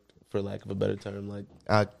worked, for lack of a better term. Like,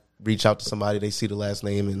 I reach out to somebody, they see the last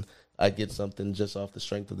name, and I get something just off the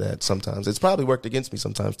strength of that. Sometimes it's probably worked against me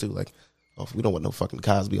sometimes too. Like, oh, we don't want no fucking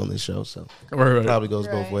Cosby on this show, so it probably goes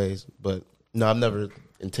both ways. But no, I've never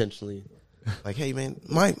intentionally like, hey man,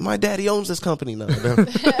 my daddy owns this company now.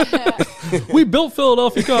 We built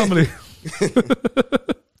Philadelphia comedy.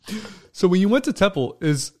 So when you went to Temple,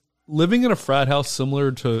 is living in a frat house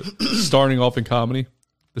similar to starting off in comedy?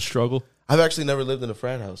 The struggle? I've actually never lived in a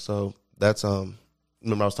frat house, so that's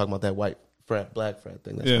remember I was talking about that white frat, black frat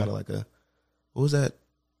thing. That's kind of like what was that?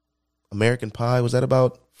 American Pie? Was that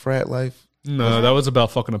about frat life? No, that was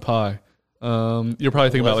about fucking a pie. You're probably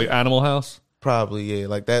thinking about like Animal House. Probably, yeah,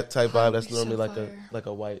 like that type vibe. That's normally like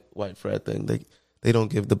a white frat thing. They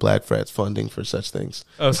don't give the black frats funding for such things.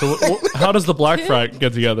 Oh, so how does the black frat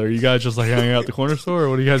get together? You guys just like hanging out at the corner store, or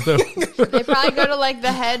what do you guys do? they probably go to like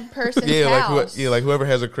the head person's house. Like whoever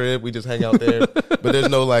has a crib, we just hang out there. But there's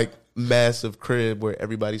no like massive crib where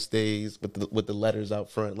everybody stays with the letters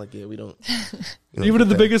out front. Like, yeah, we don't. Even in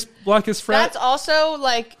the biggest, blackest frat. That's also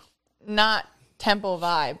like not Temple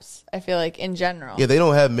vibes, I feel like, in general. Yeah, they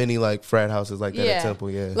don't have many like frat houses like that at Temple.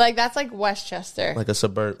 Yeah, like that's like Westchester, like a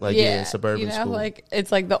suburban you know, school. like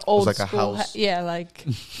it's like the old it's like school a house. Like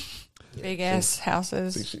big ass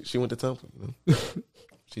houses. She went to Temple. You know?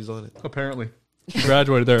 She's on it. Apparently, she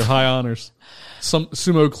graduated there, high honors. Some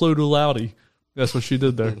sumo cum. That's what she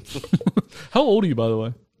did there. How old are you, by the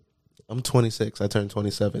way? I'm 26. I turned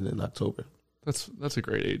 27 in October. That's a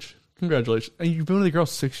great age. Congratulations. And you've been with the girl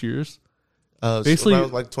 6 years. Basically,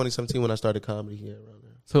 around like 2017 when I started comedy. Yeah, around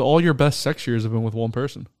there. So all your best sex years have been with one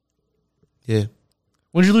person. Yeah.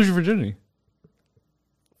 When did you lose your virginity?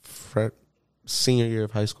 Senior year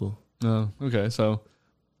of high school. Oh, okay. So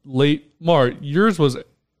late March. Yours was.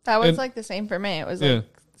 That was like the same for me. It was like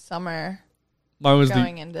summer. Mine was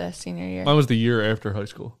going into senior year. Mine was the year after high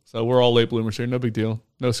school. So we're all late bloomers here. No big deal.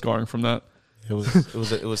 No scarring from that. It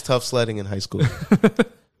was tough sledding in high school.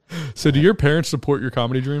 So do your parents support your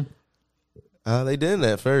comedy dream? They didn't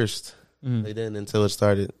at first. They didn't until it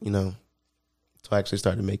started, until I actually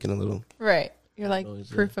started making a little. Right. You're like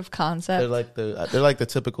proof of concept. They're like the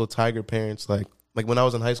typical tiger parents. Like when I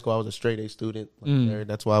was in high school, I was a straight A student.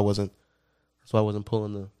 That's why I wasn't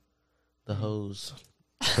pulling the hose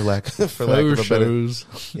for lack of a better.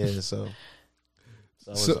 Yeah. So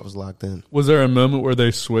I was locked in. Was there a moment where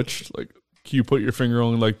they switched? Like, can you put your finger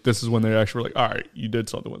on like this is when they actually were like, all right, you did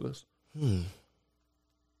something with this.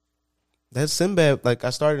 That Sinbad, like I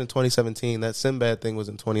started in 2017. That Sinbad thing was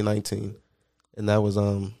in 2019, and that was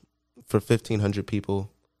for 1,500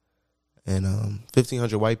 people and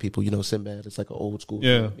 1,500 white people. You know, Sinbad. It's like an old school.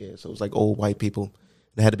 Yeah. Yeah. So it was like old white people.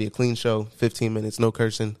 It had to be a clean show, 15 minutes, no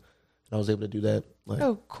cursing. And I was able to do that like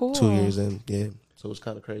cool. 2 years in. Yeah. So it was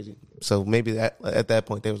kind of crazy. So maybe at that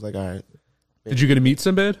point they was like, all right. Did you get to meet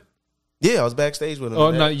Sinbad? Yeah, I was backstage with him.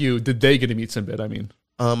 Oh, not you. Did they get to meet Sinbad? I mean,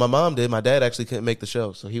 my mom did. My dad actually couldn't make the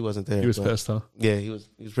show, so he wasn't there. he was but pissed, huh? Yeah, he was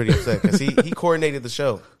pretty upset because he coordinated the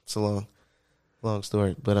show. It's a long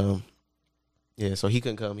story, but yeah. So he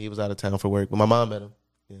couldn't come. He was out of town for work, but my mom met him.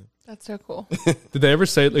 Yeah, That's so cool. Did they ever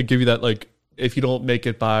say like give you that like if you don't make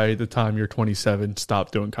it by the time you're 27,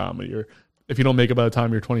 stop doing comedy, or if you don't make it by the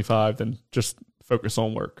time you're 25, then just focus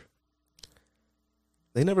on work?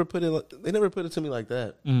 they never put it. They never put it to me like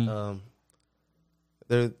that. Mm.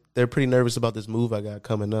 They're pretty nervous about this move I got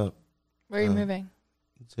coming up. Where are you moving?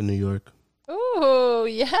 To New York. Ooh,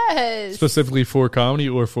 yes. Specifically for comedy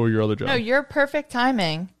or for your other job? No, you're perfect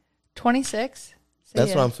timing. 26.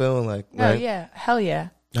 That's what I'm feeling like. Oh, Right? yeah. Hell yeah.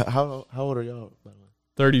 How old are y'all? By the way?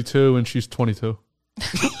 32 and she's 22.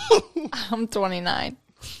 I'm 29.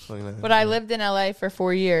 29. But I lived in LA for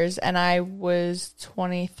 4 years, and I was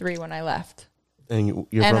 23 when I left. And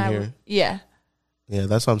you're And from I here? Yeah. Yeah,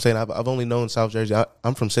 that's what I'm saying. I've only known South Jersey.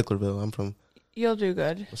 I'm from Sicklerville. I'm from You'll do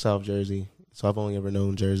good. South Jersey. So I've only ever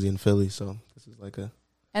known Jersey and Philly. So this is like a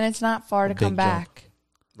And it's not far to big come jump. back.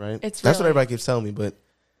 right. It's That's what really- everybody keeps telling me, but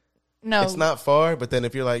No. it's not far. But then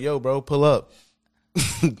if you're like, yo, bro, pull up,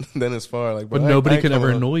 then it's far. Like, bro, But I nobody ain't can ever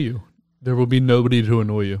coming up. annoy you. There will be nobody to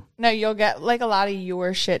annoy you. No, you'll get like a lot of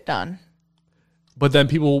your shit done. But then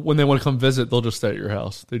people, when they want to come visit, they'll just stay at your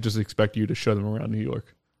house. They just expect you to show them around New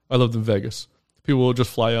York. I lived in Vegas. People will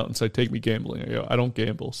just fly out and say, take me gambling. I go, I don't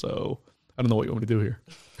gamble, so I don't know what you want me to do here.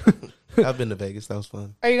 I've been to Vegas. That was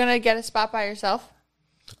fun. Are you going to get a spot by yourself?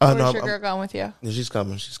 Or No, is your girl going with you? yeah, she's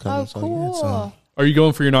coming. She's coming. Oh, So, cool. yeah, it's, Are you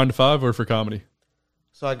going for your 9 to 5 or for comedy?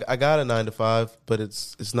 so I got a 9 to 5, but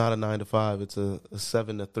it's not a 9 to 5. It's a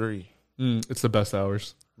 7 to 3. It's the best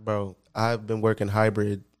hours. Bro, I've been working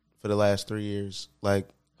hybrid for the last 3 years. Like,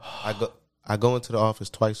 I go into the office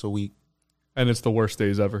twice a week. And it's the worst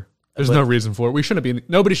days ever. There's But- no reason for it. We shouldn't be.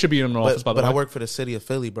 Nobody should be in an office. By the But way, I work for the city of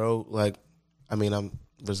Philly, bro. Like, I mean, I'm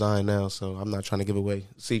resigned now, so I'm not trying to give away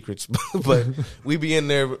secrets. But we be in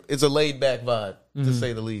there. It's a laid back vibe, to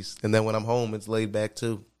say the least. And then when I'm home, it's laid back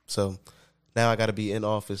too. So now I got to be in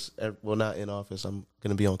office. Well, not in office. I'm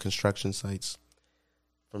gonna be on construction sites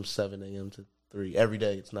from 7 a.m. to 3 every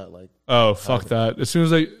day. It's not like oh fuck that. As soon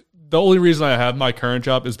as the only reason I have my current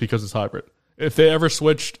job is because it's hybrid. If they ever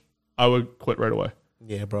switched, I would quit right away.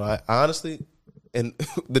 yeah, bro. I honestly, and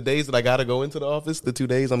the days that I got to go into the office, the 2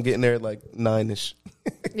 days, I'm getting there at like 9ish.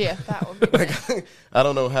 Yeah, that would be nice. Like, I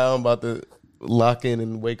don't know how I'm about to lock in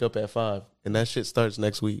and wake up at 5, and that shit starts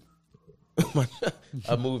next week.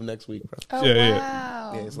 I move next week, bro. Oh, Yeah, yeah.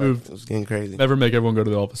 wow. Yeah, it's Moved. it's getting crazy. Never make everyone go to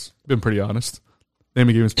the office. Been pretty honest. Name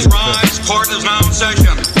of the game is Rise, court is now in session.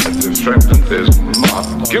 The defendant is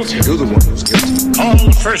not guilty. You're the one who's guilty. Call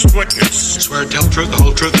the first witness. Swear to tell the truth, the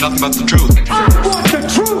whole truth, nothing but the truth. I want the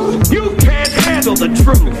truth. You can't handle the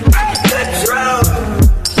truth. And the truth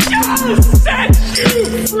shall set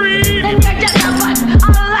you free. Then you're just a bunch of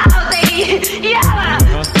lousy,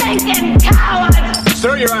 yellow, stinking cowards.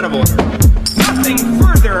 Sir, you're out of order. Nothing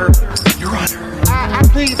further, Your Honor. I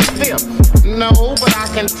plead the fifth. No, but I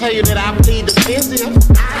can tell you that I plead the fifth.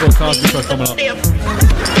 Bill Cosby start coming up.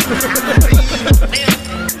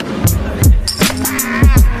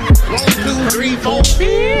 One, 2, 3, 4,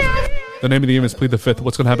 5. The name of the game is Plead the Fifth.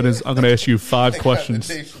 What's going to happen is I'm going to ask you 5 questions.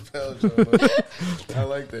 Dave Chappelle show, I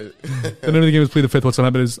like that. The name of the game is Plead the Fifth. What's going to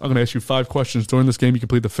happen is I'm going to ask you 5 questions. During this game, you can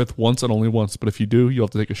plead the fifth once and only once. But if you do, you'll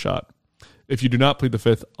have to take a shot. If you do not plead the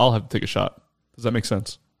fifth, I'll have to take a shot. Does that make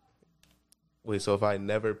sense? Wait, so if I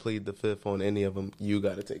never plead the fifth on any of them, you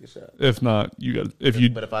got to take a shot. If not, you got.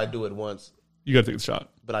 But if I do it once, you got to take the shot.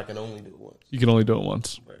 but I can only do it once. You can only do it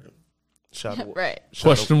once. Shot of what? Right.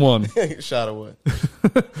 Question 1. Shot of what?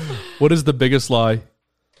 What is the biggest lie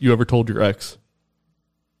you ever told your ex?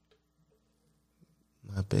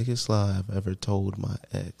 My biggest lie I've ever told my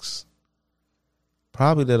ex.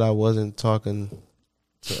 Probably that I wasn't talking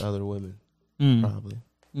to other women. Probably.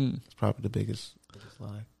 It's probably the biggest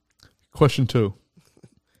lie. Question 2.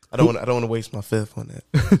 I don't want to waste my fifth on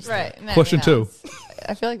that. Right. No, Question 2.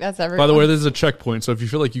 I feel like that's everyone. By the way, this is a checkpoint. So if you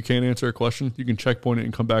feel like you can't answer a question, you can checkpoint it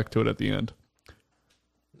and come back to it at the end.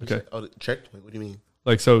 Okay. Oh, the checkpoint. What do you mean?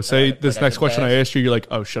 Like, so say this I next can question I pass? asked you, you're like,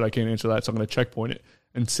 oh shit, I can't answer that. So I'm going to checkpoint it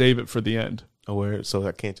and save it for the end. Oh, where? So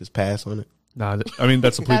I can't just pass on it. Nah, I mean,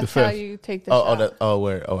 that's a plead the that's how fifth. you take the Oh, shot.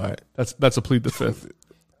 where? Oh, all right. That's a plead the fifth.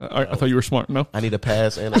 I thought you were smart. No. I need a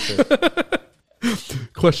pass and a fifth.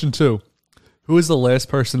 Question 2. Who is the last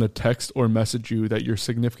person to text or message you that your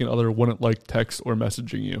significant other wouldn't like text or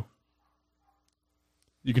messaging you?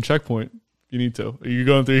 You can checkpoint if you need to. Are you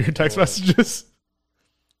going through your text messages?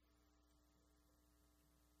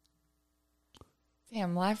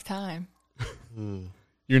 Damn, lifetime.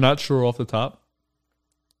 You're not sure off the top?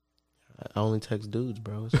 I only text dudes,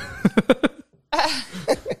 bro.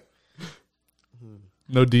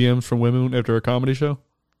 No DMs from women after a comedy show?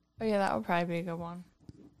 Oh yeah, that would probably be a good one.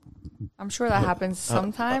 I'm sure that happens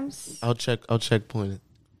sometimes. I'll checkpoint it.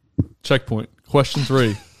 Checkpoint. Question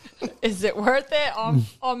 3. Is it worth it?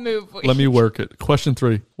 I'll move. Let me work it. Question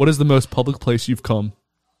 3. What is the most public place you've come?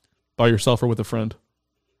 By yourself or with a friend?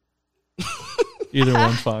 Either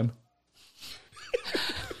one's fine.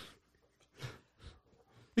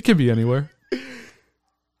 It can be anywhere.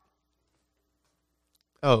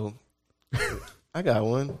 Oh, I got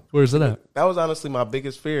one. Where's it at? That was honestly my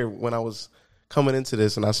biggest fear when I was coming into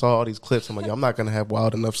this and I saw all these clips. I'm like, I'm not going to have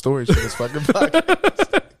wild enough stories for this fucking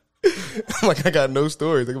podcast. I'm like, I got no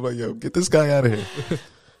stories. I'm like, yo, get this guy out of here.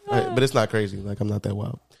 Right, but it's not crazy. Like, I'm not that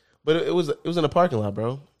wild. But it was in a parking lot,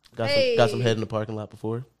 bro. Got some head in the parking lot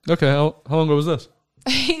before. Okay, how long ago was this?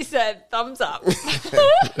 He said, thumbs up.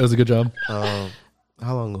 It was a good job. How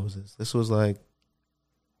long ago was this? This was like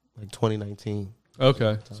 2019.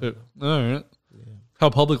 Okay. So, all right. Yeah. How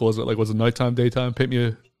public was it? Like, was it nighttime, daytime? Paint me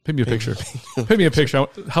a picture. Paint me a picture.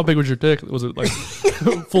 How big was your dick? Was it like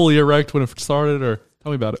fully erect when it started, or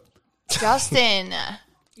tell me about it? Justin,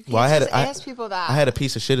 you can't ask people that. I had a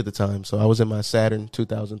piece of shit at the time, so I was in my Saturn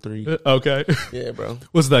 2003. Okay. Yeah, bro.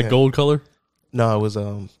 Was that gold color? No, it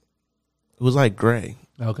was like gray.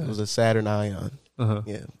 Okay. It was a Saturn Ion. Uh-huh.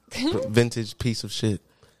 Yeah. Vintage piece of shit.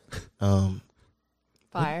 Fire.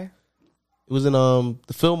 It was in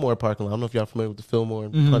the Fillmore parking lot. I don't know if y'all familiar with the Fillmore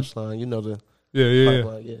and Punchline. You know the yeah.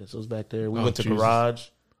 Yeah, so it was back there. We went to Garage.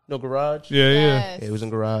 No Garage? Yeah. It was in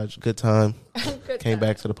Garage. Good time. Came time.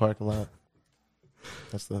 back to the parking lot.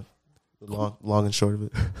 That's the long and short of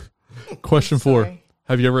it. Question 4.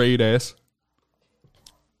 Have you ever ate ass?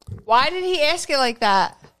 Why did he ask it like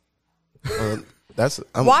that?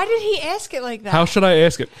 Why did he ask it like that? How should I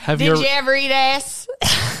ask it? Did you ever eat ass?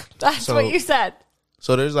 That's what you said.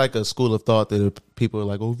 So there's like a school of thought that people are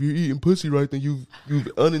like, oh, if you're eating pussy right, then you've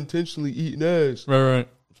unintentionally eaten ass. Right.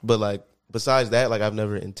 But like, besides that, like I've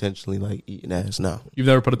never intentionally like eaten ass. No. You've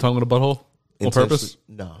never put a tongue in a butthole on purpose?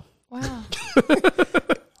 No. Wow.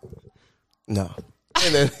 No.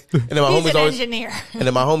 And then my He's homies an always engineer. And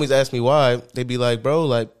then my homies ask me why. They'd be like, bro,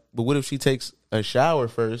 like, but what if she takes a shower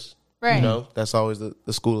first? Right. You know, that's always the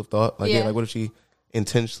school of thought. Like, yeah, like what if she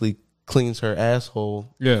intentionally cleans her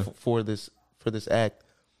asshole for this act?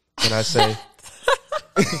 And I say,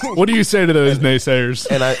 what do you say to those naysayers?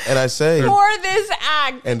 And I say, for this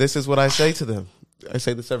act. And this is what I say to them. I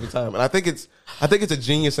say this every time. And I think it's a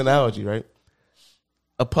genius analogy, right?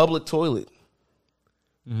 A public toilet.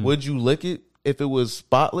 Mm-hmm. Would you lick it if it was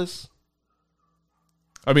spotless?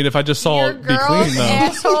 I mean, if I just saw Your it be clean, though.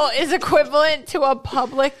 asshole is equivalent to a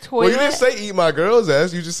public toilet. Well, you didn't say eat my girl's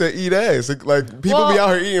ass. You just said eat ass. Like people be out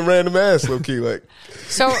here eating random ass, low key. Like,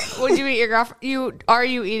 so would you eat your girlfriend? Are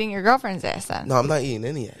you eating your girlfriend's ass then? No, I'm not eating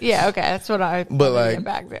any ass. Yeah, okay, that's what I. But like, get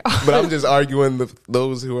back there. But I'm just arguing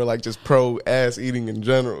those who are like just pro ass eating in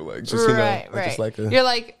general. Like, just right. Just like you're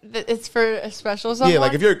like it's for a special someone. Yeah,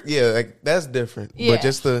 like if you're like that's different. Yeah. But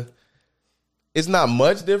just it's not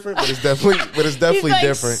much different, but it's definitely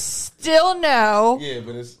different. Still no. Yeah,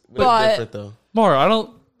 but it's different though. Mara,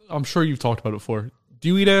 I'm sure you've talked about it before. Do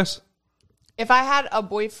you eat ass? If I had a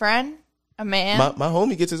boyfriend, a man, my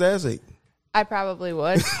homie gets his ass ate. I probably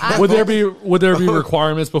would. Would there be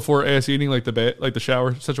requirements before ass eating, like the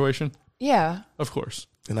shower situation? Yeah, of course.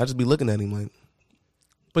 And I just be looking at him like.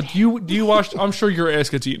 But do you wash? I'm sure your ass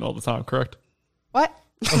gets eaten all the time, correct? What?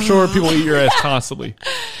 I'm sure people eat your ass constantly.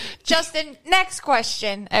 Justin, next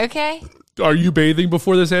question, okay? Are you bathing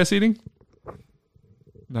before this ass eating?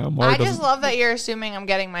 No, Mara I just love that you're assuming I'm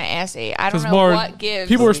getting my ass ate. I don't know Mara, what gives.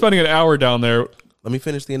 People are spending an hour down there. Let me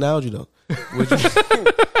finish the analogy though,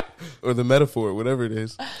 or the metaphor, whatever it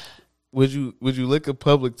is. Would you lick a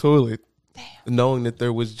public toilet, knowing that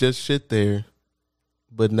there was just shit there,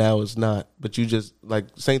 but now it's not? But you just like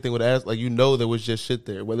same thing with ass, like there was just shit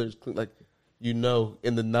there, whether it's like in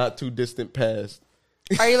the not too distant past.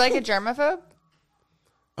 Are you like a germaphobe?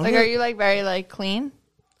 Like, are you like very like clean?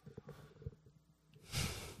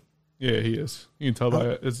 Yeah, he is. You can tell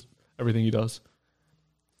by everything he does.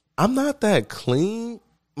 I'm not that clean.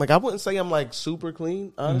 Like, I wouldn't say I'm like super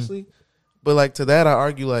clean, honestly. But like to that, I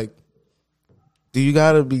argue like, do you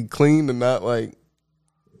gotta be clean to not like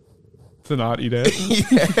To not eat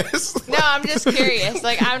ass? Yes. No, I'm just curious.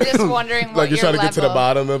 Like, I'm just wondering what Like you're trying to get to the level-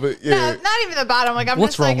 bottom of it. Yeah. No, not even the bottom. Like, I'm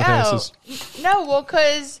What's just wrong like, with oh. asses? No, well,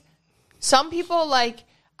 because some people, like,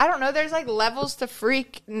 I don't know, there's, like, levels to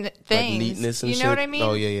freak things. Like neatness and you shit. know what I mean?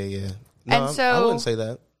 Oh yeah. And No, I so- wouldn't say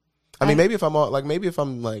that. I mean, maybe if I'm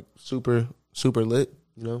like super lit,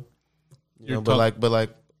 you know, but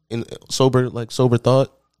like in sober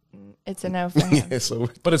thought. It's a no for him. Yeah,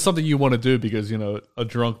 sober. But it's something you want to do because, you know, a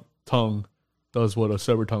drunk tongue does what a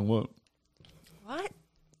sober tongue won't. What?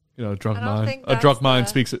 You know, a drunk I don't mind. think A drunk that's mind the-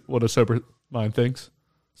 speaks what a sober mind thinks.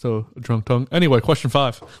 So, a drunk tongue. Anyway, question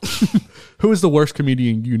 5. Who is the worst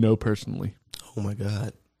comedian you know personally? Oh my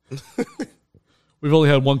God. We've only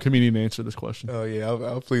had one comedian answer this question. Oh yeah,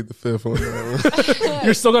 I'll plead the fifth on that one.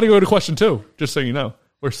 You're still got to go to question 2, just so you know.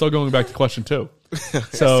 We're still going back to question 2.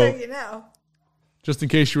 So you know. Just in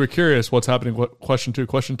case you were curious what's happening, question 2.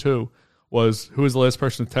 Question 2 was, who is the last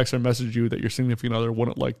person to text or message you that your significant other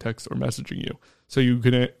wouldn't like text or messaging you? So you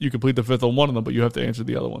can plead the fifth on one of them, but you have to answer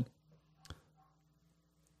the other one.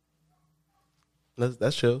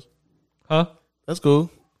 That's chills. Huh? That's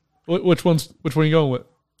cool. Which one are you going with?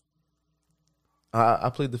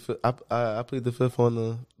 I plead the fifth. I plead the fifth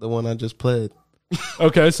on the one I just played.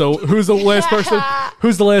 Okay, so who's the last person?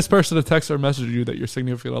 Who's the last person to text or message you that your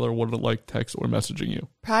significant other wouldn't like text or messaging you?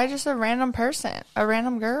 Probably just a random person, a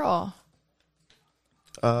random girl.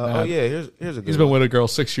 Oh yeah, here's a good. He's been with a girl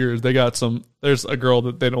 6 years. They got some. There's a girl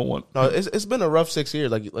that they don't want. No, it's been a rough 6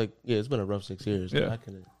 years. Like yeah, it's been a rough 6 years. Yeah,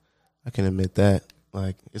 I can admit that.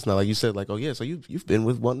 Like it's not like you said. Like oh yeah, so you've been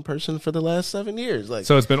with one person for the last 7 years. Like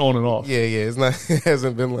so it's been on and off. Yeah. It's not. It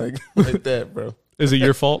hasn't been like that, bro. Is it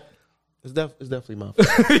your fault? It's definitely my fault.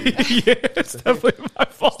 Yeah, it's definitely my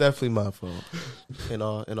fault. It's definitely my fault. In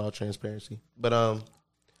all transparency, but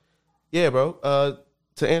yeah, bro.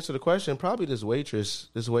 To answer the question, probably this waitress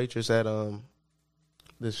at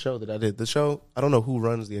this show that I did. The show, I don't know who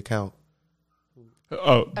runs the account. The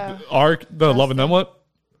Love and Them what?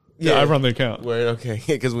 Yeah, I run the account. Where okay,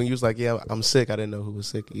 because when you was like, yeah, I'm sick, I didn't know who was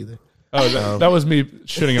sick either. Oh, that was me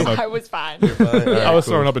shitting at my. I was fine. I was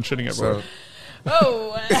throwing up and shitting at bro.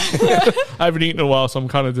 Oh. I haven't eaten in a while, so I'm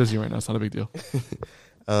kind of dizzy right now. It's not a big deal.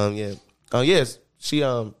 Yeah. Oh yes, she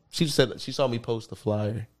said she saw me post the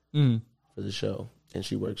flyer for the show, and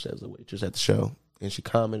she works as a waitress at the show, and she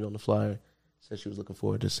commented on the flyer, said she was looking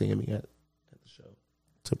forward to seeing me at the show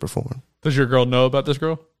to perform. Does your girl know about this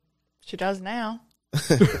girl? She does now.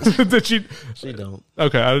 Did she? She don't.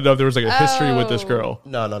 Okay, I didn't know if there was like a history with this girl.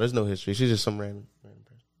 No, there's no history. She's just some random person.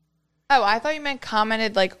 Oh, I thought you meant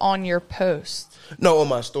commented like on your post. No, on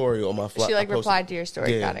my story, on my flyer. She like replied to your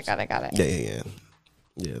story. Yeah. Got it. Yeah.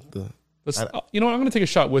 You know what? I'm going to take a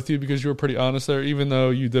shot with you because you were pretty honest there. Even though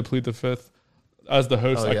you did plead the fifth as the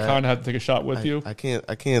host, I kind of had to take a shot with you. I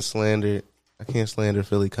can't slander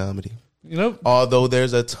Philly comedy. You know, although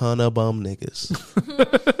there's a ton of bum niggas.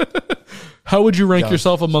 How would you rank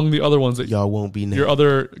yourself among the other ones that y'all won't be named? Your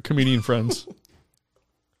other comedian friends?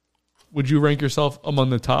 Would you rank yourself among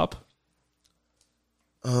the top?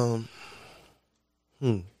 I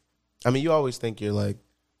mean, you always think you're like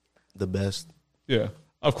the best. Yeah,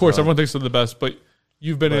 of course, everyone thinks they're the best, but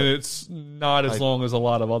you've been in it not as long as a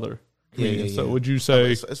lot of other comedians. So would you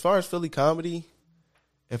say, as far as Philly comedy,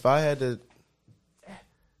 if I had to,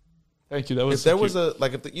 thank you. That was if there was a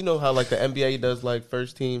like, if you know how like the NBA does like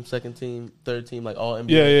first team, second team, third team, like all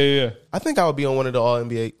NBA. Yeah. I think I would be on one of the all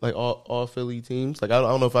NBA, like all Philly teams. Like I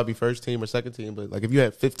don't know if I'd be first team or second team, but like if you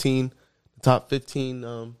had 15, top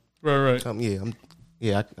 15. Right.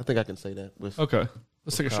 I think I can say that with okay.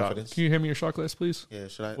 Let's take a confidence. shot. Can you hand me your shot glass, please? Yeah.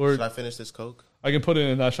 Should I finish this Coke? I can put it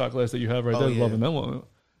in that shot glass that you have right there. Yeah. Loving that one.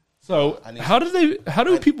 So how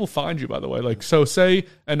do people find you? By the way, like so, say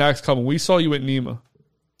an act's coming. We saw you at Nema.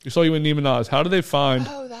 We saw you at Nema Nas. How do they find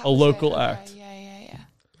a local act? Yeah.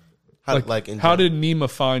 How did Nema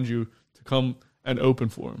find you to come and open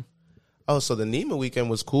for him? Oh, so the Nema weekend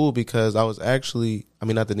was cool because I was actually,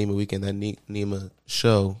 not the Nema weekend, that Nema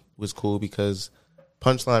show was cool because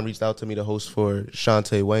Punchline reached out to me to host for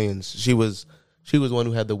Shantae Wayans. She was one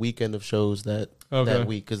who had the weekend of shows that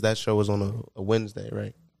week because that show was on a Wednesday,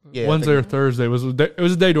 right? Yeah, Wednesday or Thursday. It was a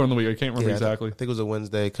day during the week. I can't remember exactly. I think it was a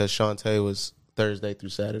Wednesday because Shantae was Thursday through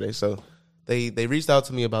Saturday. So they reached out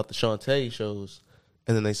to me about the Shantae shows,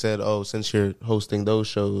 and then they said, "Oh, since you're hosting those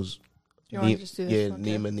shows,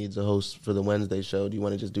 Nema needs a host for the Wednesday show. Do you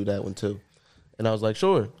want to just do that one too?" And I was like,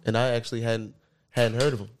 "Sure." And I actually hadn't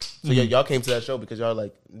heard of him. So y'all came to that show because y'all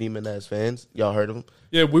like Nema Nas fans. Y'all heard of him?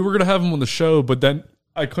 Yeah, we were gonna have him on the show, but then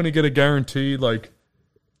I couldn't get a guarantee. Like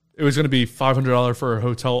it was gonna be $500 for a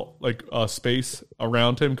hotel space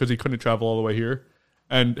around him because he couldn't travel all the way here.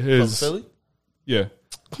 and From his Philly? yeah,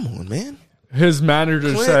 Come on, man. his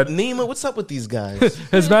manager said Nima, what's up with these guys?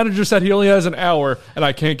 his manager said he only has an hour, and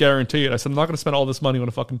I can't guarantee it. I said I'm not going to spend all this money on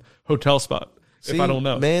a fucking hotel spot if I don't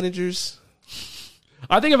know. Managers.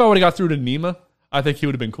 I think if I would have got through to Nima, I think he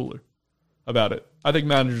would have been cooler about it. I think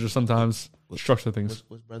managers are sometimes structure things.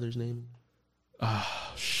 What's brother's name?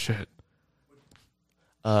 Oh, shit.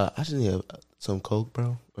 I just need some Coke,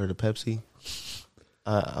 bro, or the Pepsi.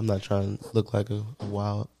 I'm not trying to look like a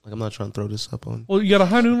wild. Like I'm not trying to throw this up on. Well, you got a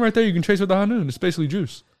High Noon right there. You can chase with the High Noon. It's basically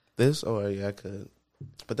juice. This? Oh yeah, I could.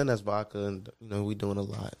 But then that's vodka, and we doing a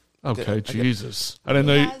lot. Okay, Jesus. I didn't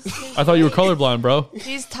know. I thought you were colorblind, bro.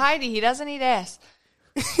 He's tidy. He doesn't eat ass.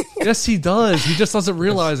 Yes, he does. He just doesn't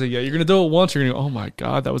realize it yet. You're gonna do it once. You're gonna go, oh my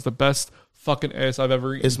god, that was the best fucking ass I've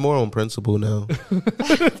ever eaten. It's more on principle now.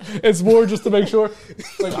 It's more just to make sure.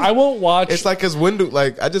 Like I won't watch. It's like because when do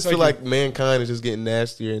I just feel like mankind is just getting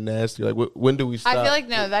nastier and nastier. Like when do we stop? I feel like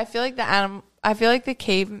no. I feel like the animal. I feel like the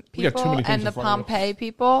cave people and the Pompeii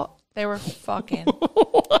people. They were fucking.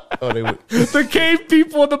 Oh, they were. The cave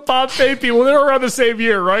people and the Pompeii people. They were around the same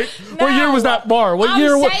year, right? No, what year was that bar? What I'm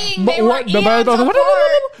year? saying they were eons apart.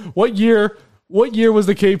 What year? What year was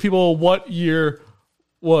the cave people? What year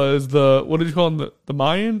was the? What did you call them? The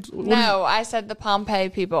Mayans? No, I said the Pompeii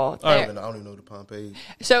people. I don't even know the Pompeii.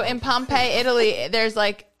 So in Pompeii, Italy, there's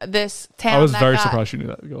like this town. I was that very got surprised you knew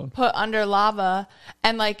that. Go on. Put under lava,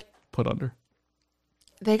 and like Put under.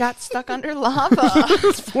 they got stuck under lava.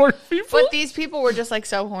 Poor people. But these people were just like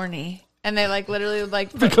so horny, and they like literally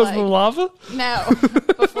like put, Because like, of the lava? No,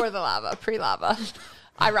 before the lava, pre-lava.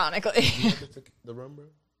 Ironically, The rum, bro.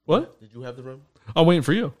 What? Did you have the rum? I'm waiting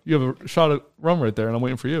for you. You have a shot of rum right there, and I'm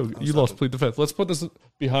waiting for you. You lost plead the fifth. Let's put this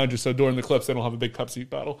behind you so during the clips they don't have a big Pepsi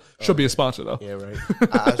battle. Should be a sponsor though. Yeah, right.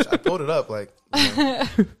 I pulled it up like.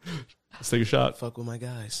 Let's take a shot. Fuck with my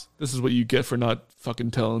guys. This is what you get for not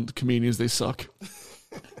fucking telling the comedians they suck.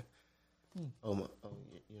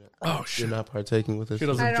 Shit. You're not partaking with us. She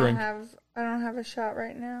doesn't drink. I don't have a shot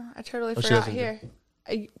right now. I totally she forgot doesn't here.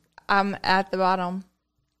 I'm at the bottom.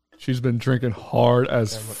 She's been drinking hard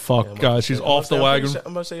as fuck, guys. She's off the wagon.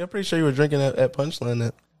 I'm about to say, I'm pretty sure you were drinking at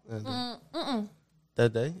Punchline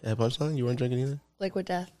that day. At Punchline, you weren't drinking either? Liquid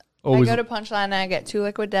Death. Always. I go to Punchline and I get 2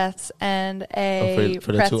 Liquid Deaths and a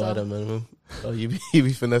for the pretzel. 2 item minimum. Oh, you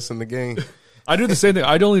be finessing the game. I do the same thing.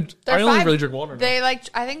 I only really drink water. They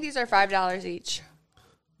I think these are $5 each.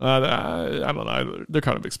 I don't know. They're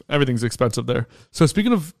kind of everything's expensive there. So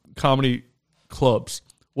speaking of comedy clubs,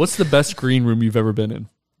 what's the best green room you've ever been in?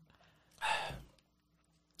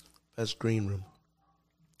 Best green room.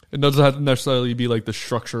 It doesn't have to necessarily be like the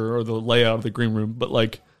structure or the layout of the green room, but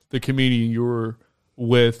like the comedian you were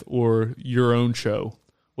with or your own show.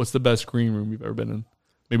 What's the best green room you've ever been in?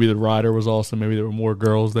 Maybe the rider was awesome. Maybe there were more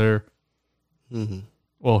girls there. Mm-hmm.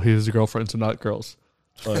 Well, he has a girlfriend, so not girls.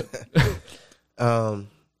 But the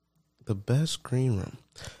best green room.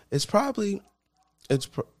 I'd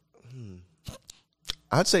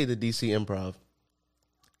say the DC Improv.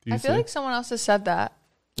 I feel like someone else has said that.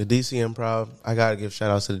 The DC Improv. I gotta give shout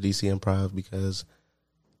outs to the DC Improv because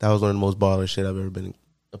that was one of the most baller shit I've ever been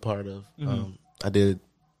a part of. Mm-hmm. I did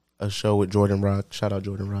a show with Jordan Rock. Shout out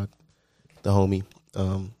Jordan Rock, the homie,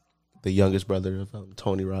 the youngest brother of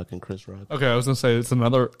Tony Rock and Chris Rock. Okay, I was gonna say this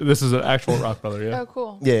is an actual Rock brother, yeah. Oh,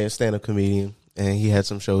 cool. Yeah, stand-up comedian, and he had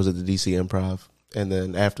some shows at the DC Improv. And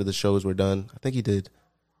then after the shows were done, I think he did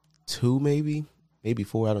 2, maybe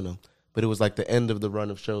 4, I don't know. But it was like the end of the run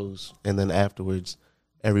of shows, and then afterwards,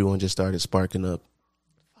 everyone just started sparking up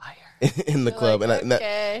in the club. Like,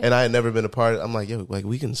 and I had never been a part of. I'm like, yo, like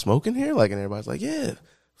we can smoke in here, like, and everybody's like, yeah,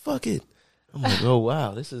 fuck it. I'm like, oh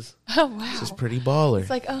wow, this is pretty baller. It's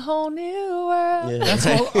like a whole new world. Yeah. That's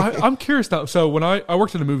all. I'm curious now. So when I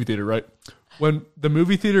worked in a movie theater, right? When the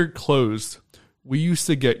movie theater closed, we used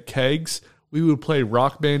to get kegs. We would play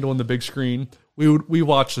Rock Band on the big screen. We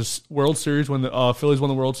watched the World Series when the Phillies won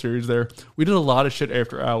the World Series there. We did a lot of shit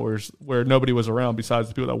after hours where nobody was around besides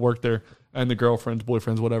the people that worked there and the girlfriends,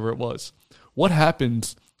 boyfriends, whatever it was. What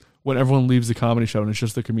happens when everyone leaves the comedy show and it's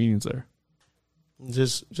just the comedians there?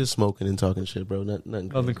 Just smoking and talking shit, bro.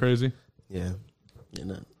 Nothing crazy. Yeah,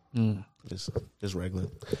 just regular.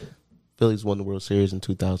 Phillies won the World Series in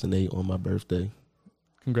 2008 on my birthday.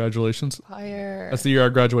 Congratulations. Fire. That's the year I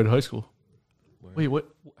graduated high school. Wait, what?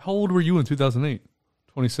 How old were you in 2008?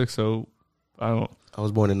 26, so I don't. I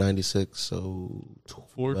was born in 96, so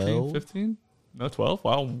 14, 15? No, 12?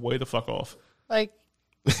 Wow, I'm way the fuck off. Like,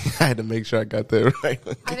 I had to make sure I got that right.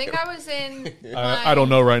 I think I was in. I don't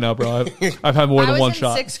know right now, bro. I've had more than one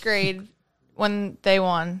shot. I was in 6th grade when they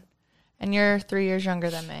won, and you're 3 years younger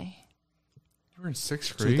than me. You were in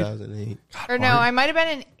 6th grade? 2008. Or no, I might have been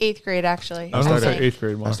in 8th grade, actually. I started 8th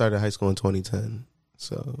grade. I started high school in 2010.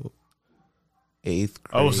 So 8th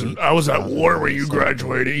grade. I was at war when you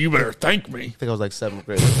graduated. You better thank me. I think I was like 7th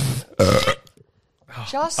grade.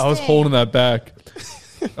 Justin. I was holding that back.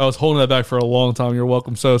 I was holding that back for a long time. You're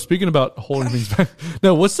welcome. So speaking about holding things back,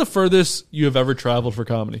 now what's the furthest you have ever traveled for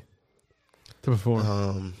comedy to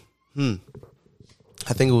perform? I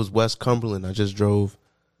think it was West Cumberland. I drove.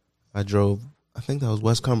 I think that was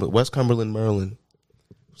West Cumberland, Maryland.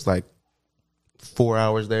 It was like 4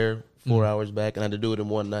 hours there, 4 hours back, and I had to do it in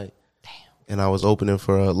one night. Damn. And I was opening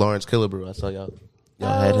for Lawrence Killebrew. I saw y'all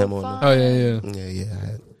had him on fun. Oh yeah.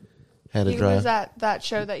 Yeah. I had to He drive. was at that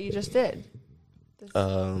show that you just did.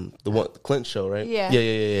 The Clint show, right? Yeah.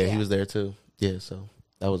 Yeah. He was there too. Yeah, so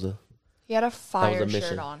that was a He had a fire mission.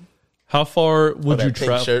 shirt on. How far would that you pink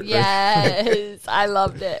travel? shirt, right? Yes, I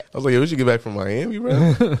loved it. I was like, yo, we should get back from Miami,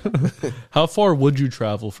 bro. How far would you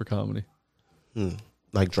travel for comedy?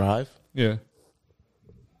 Like drive? Yeah.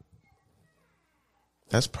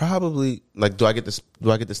 That's probably like, do I get to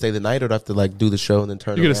stay the night, or do I have to like do the show and then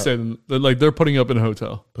turn? You gotta around? stay. Like they're putting you up in a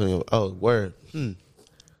hotel. Oh, word.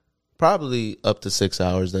 Probably up to 6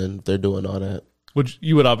 hours. Then if they're doing all that. Which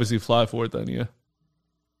you would obviously fly for it then, yeah.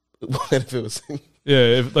 What if it was?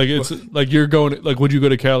 Yeah, if like it's like you're going. Like, would you go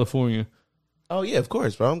to California? Oh yeah, of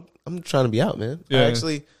course, bro. I'm trying to be out, man. Yeah.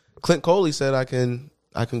 Actually, Clint Coley said I can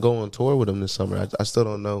go on tour with him this summer. I still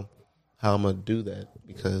don't know how I'm gonna do that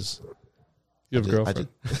because You have a girlfriend.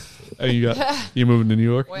 Hey, you moving to New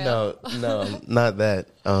York? No, not that.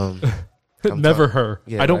 Never her.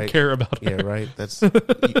 Yeah, I don't right. care about her. Yeah, right. That's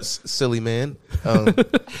silly, man.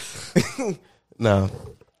 No,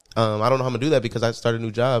 I don't know how I'm gonna do that because I started a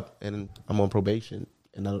new job and I'm on probation,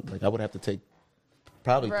 and I would have to take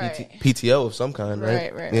probably Right. PTO of some kind,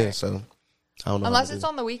 right? Right. Yeah, so I don't know. Unless it's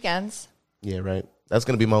on the weekends. Yeah, right. That's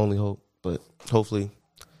gonna be my only hope, but hopefully,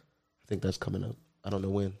 I think that's coming up. I don't know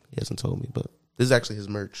when. He hasn't told me, but this is actually his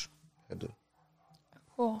merch. I had to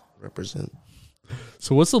Cool. represent.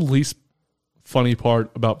 So, what's the least funny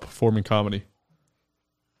part about performing comedy?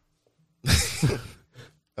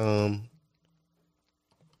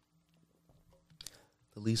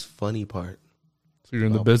 The least funny part. So you're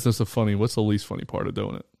in the business of funny. What's the least funny part of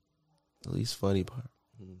doing it? The least funny part.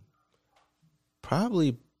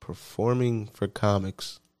 Probably performing for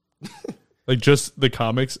comics. Like just the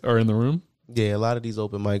comics are in the room? Yeah, a lot of these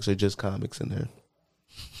open mics are just comics in there.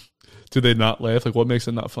 Do they not laugh? Like what makes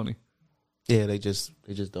it not funny? Yeah, they just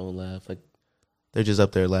don't laugh. Like they're just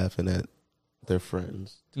up there laughing at their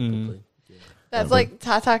friends. Typically. Yeah. That's like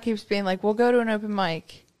Tata keeps being like, "We'll go to an open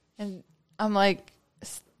mic," and I'm like,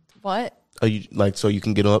 "What?" Are you like so you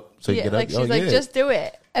can get up? So you Yeah, get like up. she's like, "Just do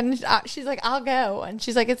it," and she's like, "I'll go," and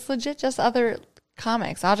she's like, "It's legit, just other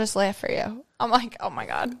comics. I'll just laugh for you." I'm like, "Oh my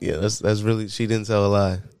god." Yeah, that's really. She didn't tell a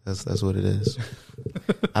lie. That's what it is.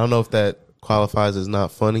 I don't know if that qualifies as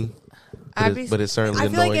not funny, but it's certainly. I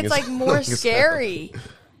feel like it's like more scary.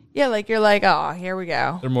 Yeah, like you're like, oh, here we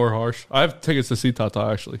go. They're more harsh. I have tickets to see Tata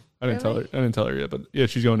actually. I didn't tell her yet, but yeah,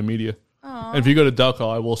 she's going to media. Aww. And if you go to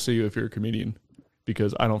Delco, I will see you if you're a comedian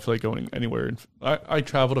because I don't feel like going anywhere. I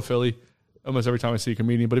travel to Philly almost every time I see a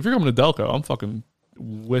comedian, but if you're coming to Delco, I'm fucking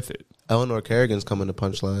with it. Eleanor Kerrigan's coming to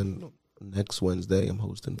Punchline next Wednesday. I'm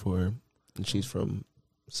hosting for her, and she's from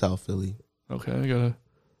South Philly. Okay, I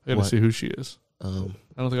gotta see who she is. I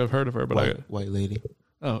don't think I've heard of her, but white lady.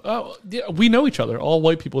 Oh, yeah, we know each other. All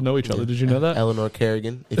white people know each other. Did you know that? Eleanor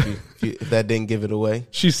Kerrigan. If that didn't give it away,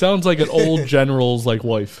 she sounds like an old general's like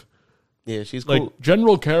wife. Yeah, she's cool. Like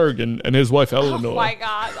General Kerrigan and his wife Eleanor. Oh my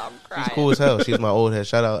god, I'm crying. She's cool as hell. She's my old head.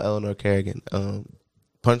 Shout out Eleanor Kerrigan.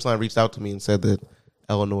 Punchline reached out to me and said that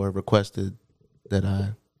Eleanor requested that I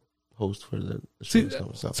host for the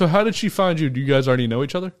show. So how did she find you? Do you guys already know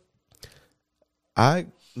each other? I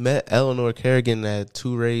met Eleanor Kerrigan at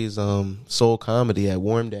Touray's Soul Comedy at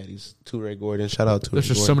Warm Daddy's. Touray Gordon. Shout out to There's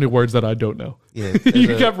just so many words that I don't know. Yeah,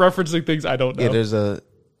 you kept referencing things I don't know. Yeah,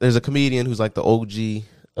 there's a comedian who's like the OG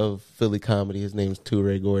of Philly comedy. His name's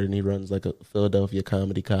Touray Gordon. He runs like a Philadelphia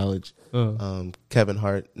comedy college. Kevin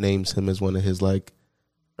Hart names him as one of his like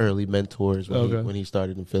early mentors when he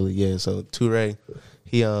started in Philly. Yeah, so Touray,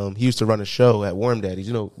 he used to run a show at Warm Daddy's.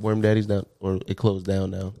 You know Warm Daddy's now, or it closed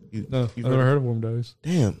down now. I've never heard of Warm Daddy's.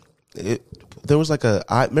 Damn, there was like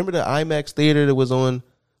remember the IMAX theater that was on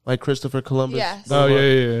like Christopher Columbus. Yes. Oh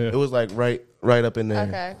yeah. It was like right up in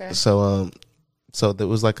there. Okay. So there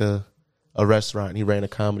was like a restaurant. He ran a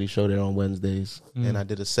comedy show there on Wednesdays, and I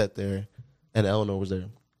did a set there, and Eleanor was there.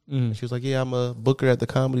 And she was like, "Yeah, I'm a booker at the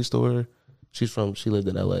Comedy Store." She lived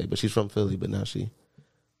in LA, but she's from Philly, but now she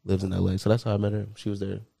lives in LA. So that's how I met her. She was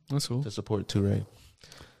there That's cool. to support Touré.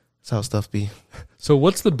 That's how stuff be. So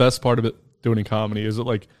what's the best part of it doing in comedy? Is it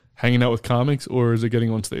like hanging out with comics or is it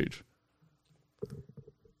getting on stage?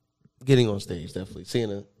 Getting on stage, definitely.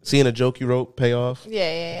 Seeing a joke you wrote pay off.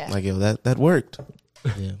 Yeah. Like, yo, that worked.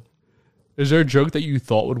 Yeah. Is there a joke that you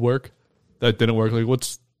thought would work that didn't work? Like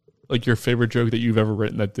what's like your favorite joke that you've ever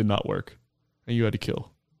written that did not work and you had to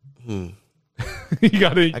kill? You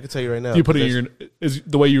gotta. I can tell you right now. You put it in your is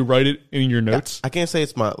the way you write it in your notes. I can't say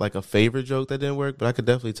it's my like a favorite joke that didn't work, but I could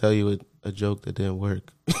definitely tell you a joke that didn't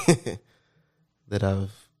work that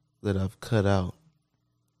I've cut out.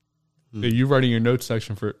 Yeah, you writing your notes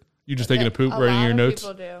section for you just taking a poop, writing your notes.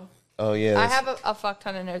 People do. Oh yeah, I have a fuck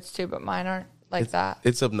ton of notes too, but mine aren't like that.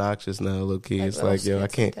 It's obnoxious now, low key. Like it's like, yo, I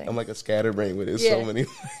skits and can't. I'm like a scatterbrain with it. Yeah. So many.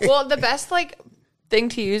 Well, the best like thing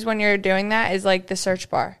to use when you're doing that is like the search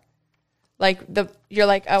bar. Like you're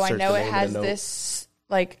like, oh, Search I know the it name has of the note. this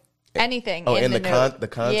like anything. Oh, in and the note. the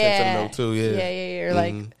contents of the note too. Yeah, yeah. You're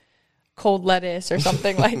like cold lettuce or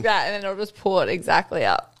something like that, and then it'll just pull it exactly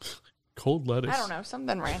up. Cold lettuce. I don't know,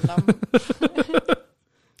 something random.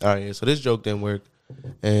 All right, yeah, so this joke didn't work,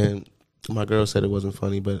 and my girl said it wasn't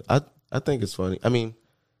funny, but I think it's funny. I mean,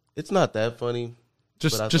 it's not that funny.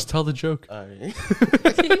 Just tell the joke. All right.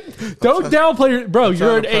 Don't downplay your bro.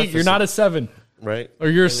 You're an 8. preface You're not a 7. Right? Or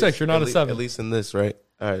you're a At 6. least- You're not at a least- 7. At least in this, right?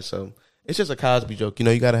 All right, so it's just a Cosby joke. You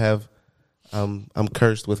know, you got to have. I'm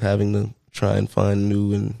cursed with having to try and find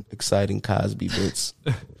new and exciting Cosby bits.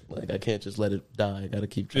 Like I can't just let it die. I got to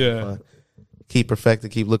keep trying to find, keep perfecting,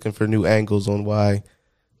 keep looking for new angles on why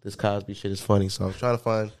this Cosby shit is funny. So I was trying to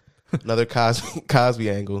find another Cosby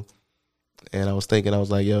angle, and I was thinking, I was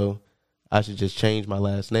like, yo, I should just change my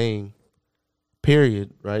last name.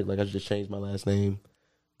 Period. Right? Like I should just change my last name.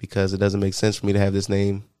 Because it doesn't make sense for me to have this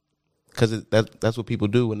name. Because that's what people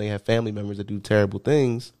do when they have family members that do terrible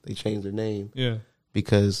things. They change their name. Yeah.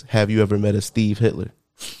 Because have you ever met a Steve Hitler?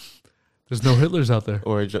 There's no Hitlers out there.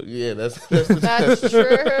 Or a Joe? Yeah, that's That's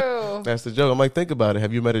true. That's the joke. I'm like, think about it.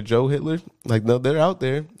 Have you met a Joe Hitler? Like, no, they're out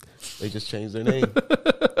there. They just changed their name.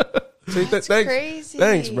 See, That's crazy.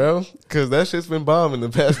 Thanks, bro. Because that shit's been bombing the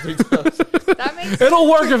past 3 times. That makes It'll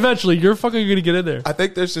work eventually. You're fucking gonna get in there. I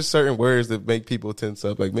think there's just certain words that make people tense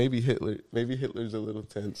up. Like maybe Hitler's a little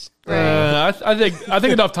tense. I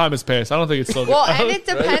think enough time has passed. I don't think it's still. Well, and it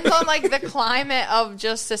depends on like the climate of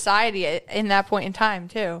just society in that point in time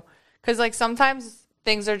too, because like sometimes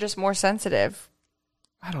things are just more sensitive.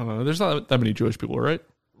 I don't know. There's not that many Jewish people, right?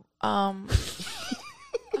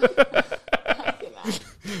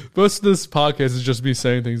 Most of this podcast is just me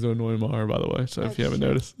saying things to annoy Mahar, by the way. So if you haven't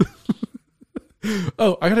noticed.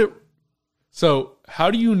 Oh, I got it. So how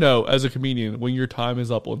do you know as a comedian when your time is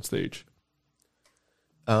up on stage?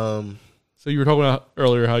 So you were talking about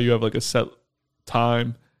earlier how you have like a set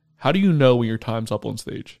time. How do you know when your time's up on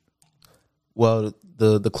stage? Well,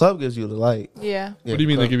 the club gives you the light. Yeah. What do you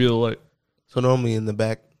mean they give you the light? So normally in the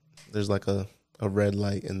back, there's like a red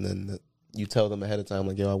light, and then you tell them ahead of time,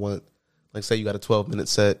 like, yo, I want, like, say you got a 12-minute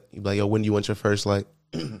set. You be like, yo, when do you want your first light?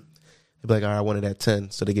 You'd be like, all right, I want it at 10.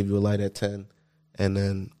 So they give you a light at 10. And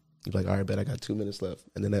then you'd be like, all right, bet I got 2 minutes left.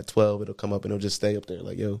 And then at 12, it'll come up and it'll just stay up there.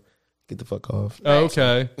 Like, yo, get the fuck off.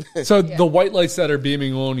 Okay. So the white lights that are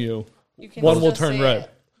beaming on you, one will turn red.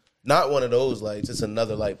 Not one of those lights. It's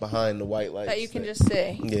another light behind the white lights. That you can just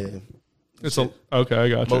see. Yeah. Okay, I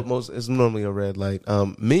got you. It's normally a red light.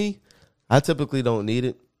 Me, I typically don't need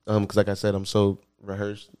it. Because like I said, I'm so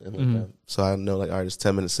rehearsed. And so I know, like, all right, it's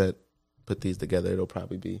 10 minutes set. Put these together. It'll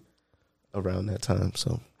probably be around that time.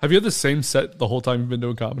 So have you had the same set the whole time you've been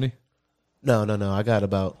doing comedy? No. I got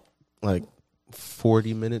about like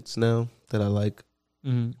 40 minutes now that I like.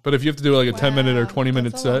 Mm-hmm. But if you have to do like a 10-minute or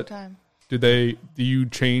 20-minute set, do you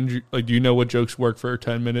change? Like, do you know what jokes work for a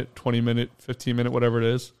 10-minute, 20-minute, 15-minute, whatever it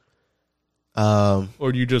is?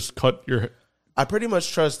 Or do you just cut your? I pretty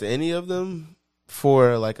much trust any of them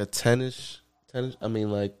for like a 10-ish. I mean,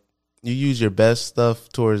 like, you use your best stuff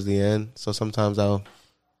towards the end. So sometimes I'll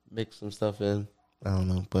mix some stuff in. I don't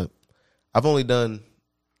know, but I've only done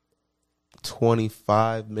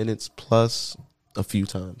 25 minutes plus a few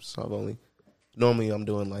times. So normally I'm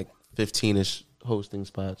doing like 15-ish hosting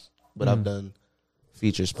spots, but I've done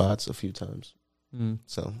feature spots a few times.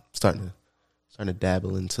 So starting to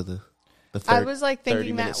dabble into the I was like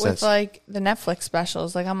thinking that with sets. like the Netflix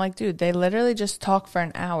specials. Like I'm like, dude, they literally just talk for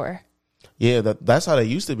an hour. Yeah, that's how they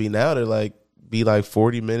used to be. Now they're like, be like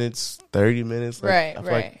 40 minutes, 30 minutes. Like, Right, I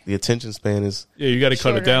feel like the attention span is... Yeah, you got to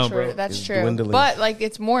cut it down, bro. That's true. Dwindling. But like,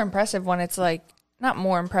 it's more impressive when it's like, not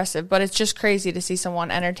more impressive, but it's just crazy to see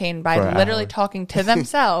someone entertained by literally talking to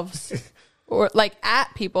themselves or like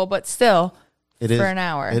at people, but still for an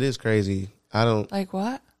hour. It is crazy. I don't... Like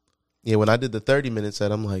what? Yeah, when I did the 30-minute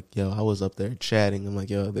set, I'm like, yo, I was up there chatting. I'm like,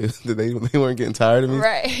 yo, they weren't getting tired of me.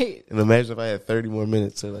 Right. And imagine if I had 30 more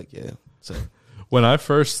minutes. They're like, yeah. So when I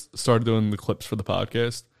first started doing the clips for the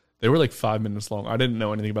podcast, they were like 5 minutes long. I didn't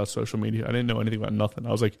know anything about social media. I didn't know anything about nothing.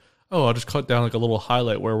 I was like, oh, I'll just cut down like a little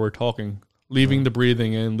highlight where we're talking, leaving the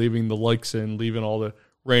breathing in, leaving the likes in, leaving all the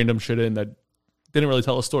random shit in that didn't really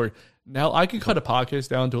tell a story. Now I could cut a podcast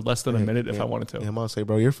down to less than a minute if I wanted to. Yeah, I'm gonna say,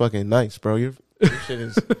 bro, you're fucking nice, bro. Your shit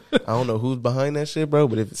is. I don't know who's behind that shit, bro,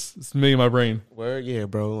 but if it's me and my brain. Word, yeah,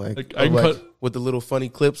 bro. Like I can cut with the little funny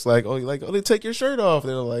clips, like they take your shirt off.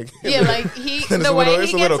 They're like, yeah, like the way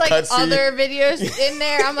he gets like other videos in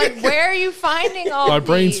there. I'm like, where are you finding all? My these?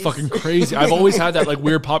 brain's fucking crazy. I've always had that like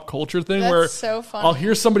weird pop culture thing where so funny. I'll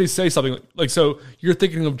hear somebody say something like, so you're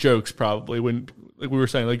thinking of jokes probably when. Like we were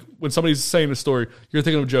saying, like when somebody's saying a story, you're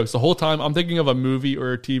thinking of jokes. The whole time, I'm thinking of a movie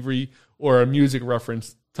or a TV or a music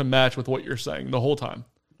reference to match with what you're saying the whole time.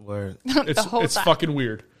 Word. It's fucking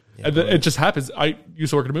weird. Yeah, and it just happens. I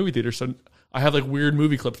used to work in a movie theater, so I have like weird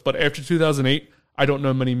movie clips. But after 2008, I don't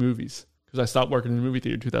know many movies because I stopped working in the movie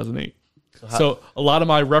theater in 2008. So a lot of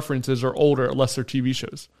my references are older, unless they're TV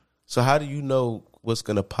shows. So how do you know what's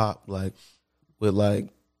going to pop, like with like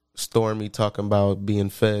Stormy talking about being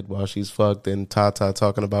fed while she's fucked and Tata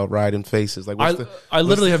talking about riding faces? Like, I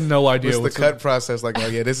literally have no idea. What's the cut process? Like, oh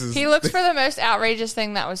yeah, this is. He looks for the most outrageous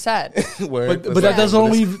thing that was said. but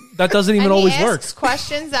that doesn't even always work.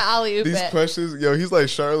 Questions that alley oop These questions, yo, he's like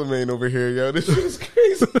Charlemagne over here, yo. This is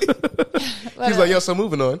crazy. He's like, yo, so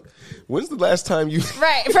moving on. When's the last time you?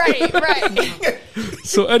 Right.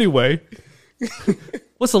 So anyway,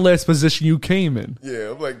 what's the last position you came in?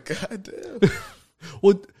 Yeah, I'm like, god damn.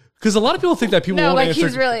 Well, because a lot of people think that people won't answer.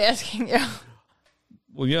 He's really asking you.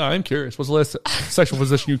 Well, yeah, I am curious. What's the last sexual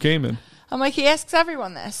position you came in? I'm like, he asks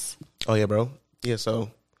everyone this. Oh yeah, bro. Yeah,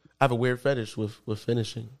 so I have a weird fetish with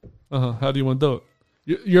finishing. How do you want to do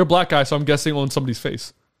it? You're a black guy, so I'm guessing on somebody's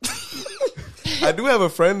face. I do have a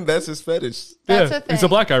friend that's his fetish. That's a thing. He's a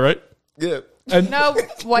black guy, right? Yeah. And no,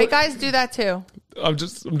 white guys do that too. I'm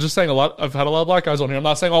just saying a lot. I've had a lot of black guys on here. I'm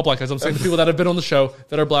not saying all black guys. I'm saying the people that have been on the show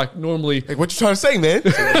that are black normally. Like, what you trying to say, man?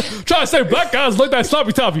 Trying to say black guys like that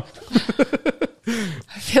sloppy toppy.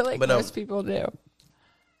 I feel like most people do.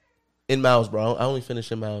 In mouths, bro. I only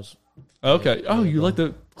finish in mouths. Okay. Oh, you like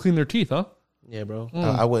to clean their teeth, huh? Yeah, bro.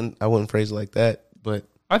 I wouldn't phrase it like that, but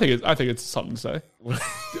I think it's something to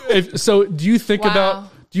say. So, do you think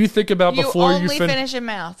about before you finish in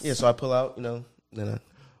mouth? Yeah. So I pull out, then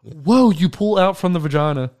Whoa, you pull out from the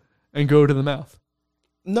vagina and go to the mouth.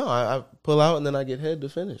 No, I pull out and then I get head to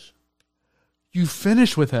finish. You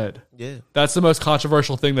finish with head. Yeah. That's the most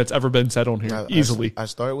controversial thing that's ever been said on here. Easily. I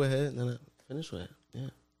start with head and then I finish with head. Yeah.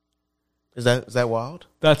 Is that wild?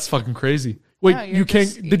 That's fucking crazy. Wait, no, you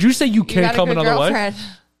can't. Did you say you can't come another way?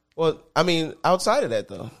 Well, I mean, outside of that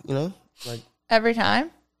though, like every time.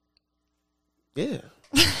 Yeah.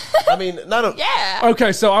 I mean, not a yeah.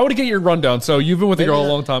 Okay, so I want to get your rundown. So you've been with the girl a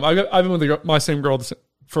long time. I've been with my same girl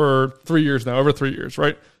for 3 years now, over 3 years,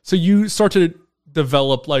 right? So you start to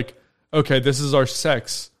develop like, okay, this is our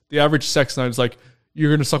sex. The average sex night is like,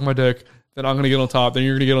 you're gonna suck my dick, then I'm gonna get on top, then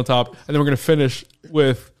you're gonna get on top, and then we're gonna finish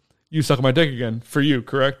with you sucking my dick again for you,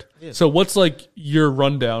 correct? Yeah. So what's like your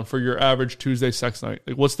rundown for your average Tuesday sex night?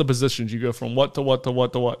 Like, what's the positions you go from what to what to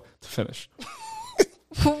what to what to finish?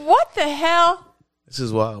 What the hell? This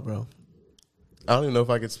is wild, bro. I don't even know if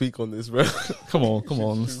I can speak on this, bro. Come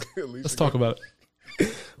on. Let's talk about it.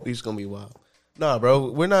 At least it's gonna be wild. Nah, bro,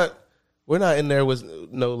 we're not in there with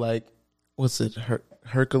no like, what's it,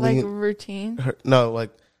 Herculean? Like routine? No,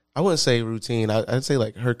 like I wouldn't say routine. I'd say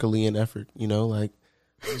like Herculean effort. Like,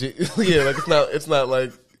 yeah, like it's not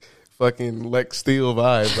like fucking Lex Steel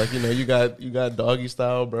vibes. Like, you got doggy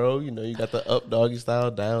style, bro. You got the up doggy style,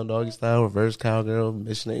 down doggy style, reverse cowgirl,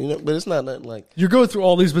 missionary. But it's not nothing like you're going through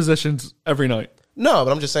all these positions every night. No,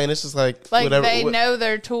 but I'm just saying this is like whatever. They know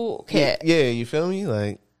their toolkit. Yeah, you feel me?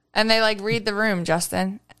 Like, and they like read the room,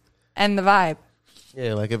 Justin, and the vibe.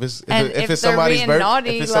 Yeah, like if it's somebody's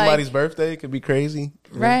birthday, if it's somebody's birthday, it could be crazy,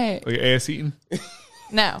 right? Like ass eating.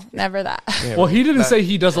 No, never that. Yeah, well, he didn't say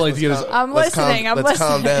he doesn't like to get his. I'm listening. Let's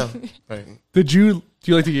calm down. Right. Do you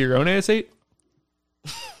like to get your own ass ate?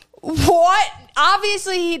 What?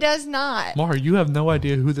 Obviously, he does not. Mar, you have no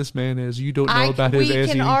idea who this man is. You don't know about his ass eating.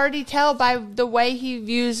 We can already tell by the way he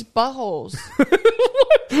views buttholes. What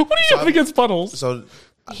do you have against buttholes? So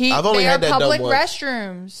I've only had that public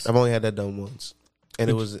restrooms. I've only had that done once, and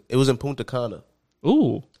it was in Punta Cana.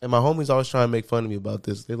 Ooh. And my homies always try to make fun of me about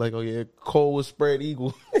this. They're like, oh yeah, Cole was spread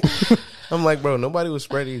eagle. I'm like, bro, nobody was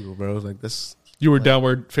spread eagle, bro. It was like this. You were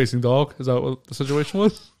downward facing dog? Is that what the situation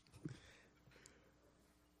was?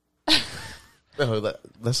 No,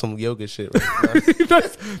 that's some yoga shit. Right?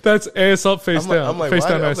 that's ass up, face down. I'm like, face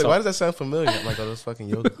down, ass up. why does that sound familiar? I'm like, oh, those fucking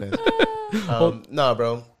yoga class. Nah,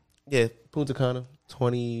 bro. Yeah, Punta Cana,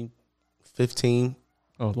 2015.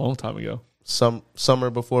 Oh, a long time ago. Summer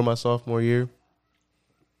before my sophomore year.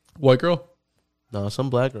 White girl? No, some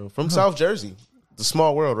black girl from South Jersey. The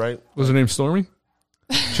small world, right? Was her name Stormy?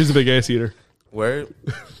 She's a big ass eater. Word.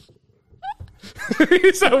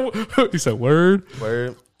 he said word.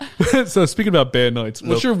 Word. So speaking about bad nights,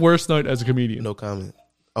 what's your worst night as a comedian? No comment.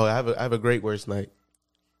 Oh, I have a great worst night.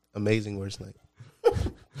 Amazing worst night.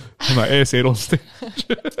 My ass ate on stage.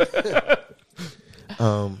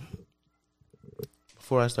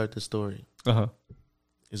 Before I start the story,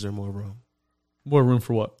 is there more rum? More room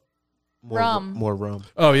for what? More rum.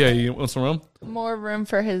 Oh yeah, you want some rum? More room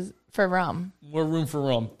for rum. More room for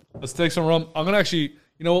rum. Let's take some rum. I'm gonna actually,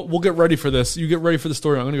 you know what? We'll get ready for this. You get ready for the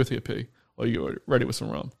story. I'm gonna go take a pee while you get ready with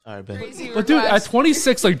some rum. All right, bet. But dude, at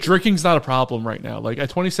 26, like drinking's not a problem right now. Like at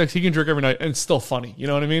 26, he can drink every night and it's still funny. You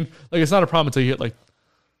know what I mean? Like it's not a problem until you hit like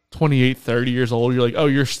 28, 30 years old. You're like, oh,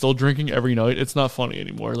 you're still drinking every night. It's not funny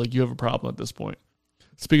anymore. Like you have a problem at this point.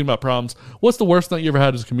 Speaking about problems, what's the worst night you ever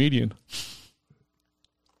had as a comedian?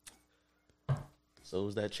 So it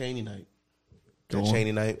was that Cheney night.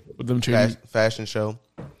 Cheney night. With them Cheney. Fashion show.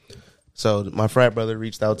 So my frat brother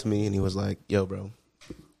reached out to me and he was like, yo, bro,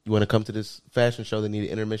 you want to come to this fashion show? They need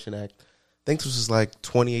an intermission act. I think this was like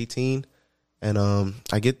 2018. And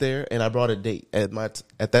I get there and I brought a date. At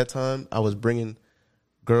that time, I was bringing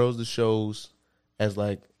girls to shows as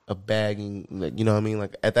like a bagging, like, you know what I mean?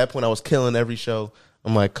 Like at that point, I was killing every show.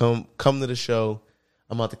 I'm like, come to the show.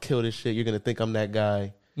 I'm about to kill this shit. You're going to think I'm that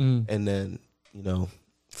guy. And then, you know,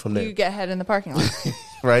 from there. You get head in the parking lot.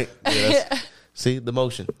 Right? Yeah, see, the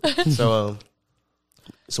motion. So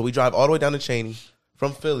we drive all the way down to Cheney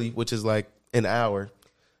from Philly, which is like an hour.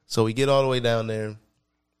 So we get all the way down there.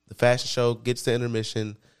 The fashion show gets to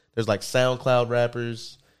intermission. There's like SoundCloud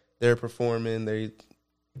rappers. They're performing. They're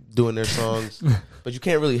doing their songs. But you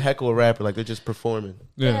can't really heckle a rapper. Like, they're just performing.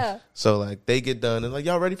 Yeah. So, like, they get done. And, like,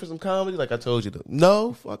 y'all ready for some comedy? Like I told you.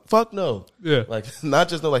 No. Fuck no. Yeah. Like, not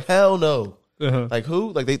just no. Like, hell no. Uh-huh. Like,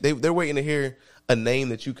 who? Like, they're waiting to hear a name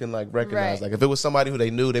that you can, like, recognize. Right. Like, if it was somebody who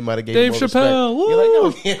they knew, they might have gave Dave more Chappelle. respect. You're like,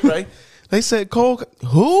 no, yeah, right? They said, Cole,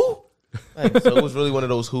 who? Like, so it was really one of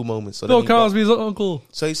those who moments. So Bill Cosby's uncle.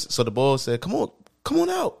 So the boy said, come on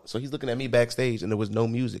out. So he's looking at me backstage, and there was no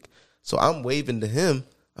music. So I'm waving to him.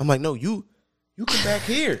 I'm like, no, you come back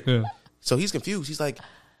here. Yeah. So he's confused. He's like,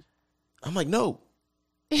 I'm like, no.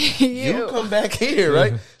 You come back here,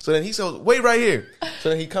 right? So then he says, wait right here. So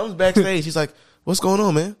then he comes backstage. He's like, what's going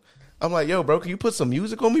on, man? I'm like, yo, bro, can you put some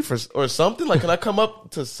music on me or something? Like, can I come up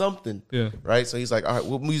to something? Yeah. Right? So he's like, all right,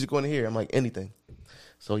 what music on here? I'm like, anything.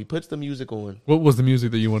 So he puts the music on. What was the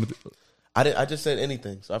music that you wanted to... I just said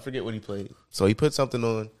anything, so I forget what he played. So he put something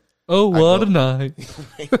on. Oh, what a night.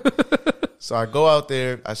 So I go out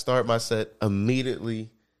there. I start my set immediately.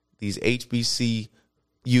 These HBCU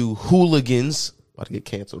hooligans about to get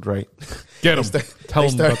canceled, right? Get them. Tell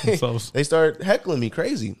them about themselves. They start heckling me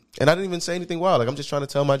crazy, and I didn't even say anything wild. Like, I'm just trying to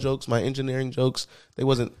tell my jokes, my engineering jokes. They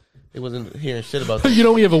wasn't hearing shit about that. You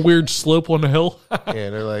know, we have a weird slope on the hill. Yeah,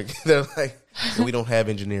 they're like, so we don't have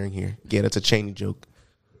engineering here. Yeah, that's a Cheney joke.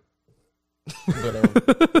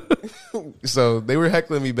 But, so they were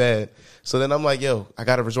heckling me bad. So then I'm like, yo, I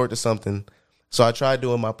got to resort to something. So I tried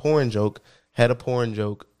doing my porn joke, had a porn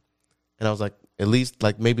joke, and I was like, at least,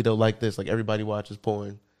 like, maybe they'll like this. Like, everybody watches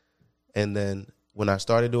porn. And then when I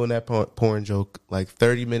started doing that porn joke, like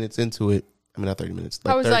 30 minutes into it, I mean, not 30 minutes.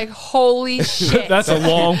 I was like, holy shit. That's a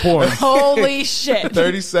long porn. Holy shit.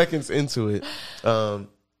 30 seconds into it,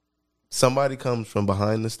 somebody comes from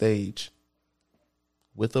behind the stage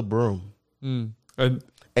with a broom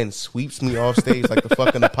and sweeps me off stage like the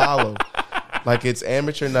fucking Apollo. Like it's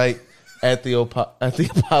amateur night at the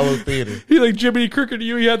Apollo Theater. He like Jiminy Cricket to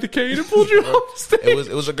you. He had the cane and pulled you off stage.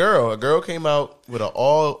 It was a girl. A girl came out with an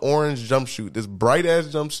all orange jumpsuit, this bright ass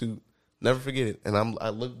jumpsuit. Never forget it. And I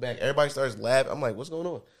look back. Everybody starts laughing. I'm like, what's going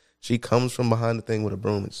on? She comes from behind the thing with a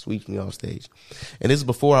broom and sweeps me off stage. And this is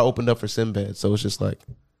before I opened up for Sinbad. So it's just like,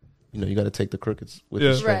 you know, you got to take the crookeds with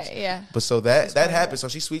the strokes. Right, yeah. But so that happened. So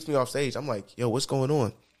she sweeps me off stage. I'm like, yo, what's going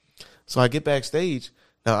on? So I get backstage.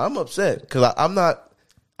 Now I'm upset because I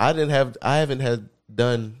haven't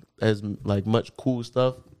done as like much cool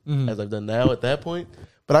stuff as I've done now at that point.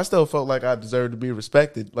 But I still felt like I deserved to be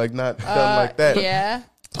respected, like not done like that. Yeah.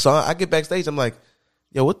 So I get backstage. I'm like,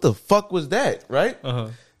 yo, what the fuck was that? Right? Uh-huh.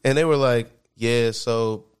 And they were like, yeah,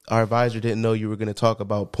 so our advisor didn't know you were going to talk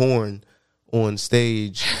about porn on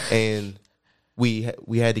stage, and we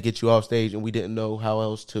had to get you off stage, and we didn't know how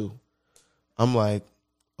else to. I'm like,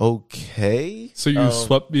 okay. So you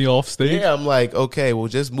swept me off stage? Yeah, I'm like, okay, well,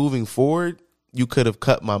 just moving forward, you could have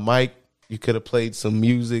cut my mic. You could have played some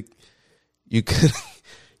music. You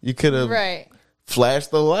could have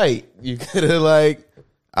flashed the light. You could have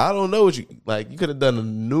I don't know what you could have done a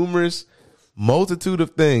numerous multitude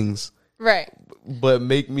of things. Right. But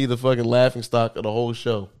make me the fucking laughing stock of the whole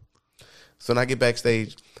show. So when I get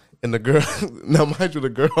backstage and the girl, now mind you, the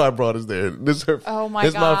girl I brought is there. This is her. Oh my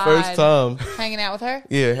This is my first time. Hanging out with her?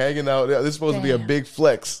 Yeah, hanging out. This is supposed to be a big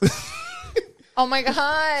flex. Oh my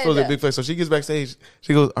God. So a big flex. So she gets backstage.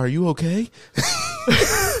 She goes, "Are you okay?"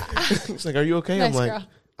 She's like, "Are you okay?" Nice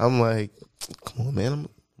I'm like, come on, man. I'm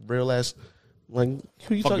real ass. Like,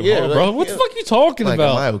 who you talking? Yeah, bro. What the fuck you talking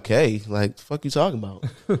about? Am I okay? Like, the fuck you talking about?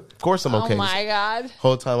 Of course I'm okay. Oh my God.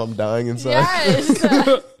 Whole time I'm dying inside.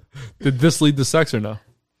 Yes. Did this lead to sex or no?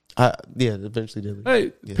 Yeah, it eventually did.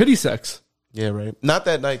 Hey, pity sex. Yeah, right. Not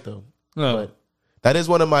that night though. No. But that is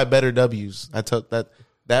one of my better W's. I took that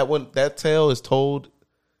tale is told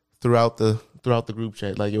throughout the group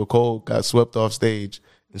chat. Like, yo, Cole got swept off stage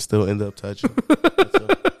and still ended up touching.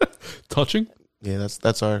 Touching? Yeah,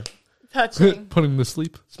 that's our touching. Putting him to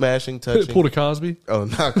sleep. Smashing, touching. Pull to Cosby. Oh,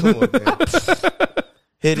 nah, come on, man.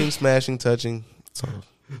 Hitting, smashing, touching.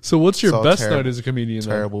 So what's your best terrible, night as a comedian?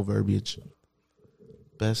 Terrible verbiage.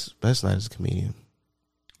 Best night as a comedian.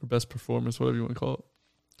 Or best performance, whatever you want to call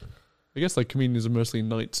it. I guess like comedians are mostly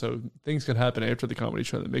night, so things can happen after the comedy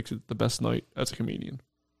show that makes it the best night as a comedian.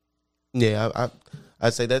 Yeah,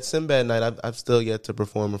 I'd say that Sinbad night, I've still yet to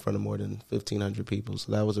perform in front of more than 1,500 people,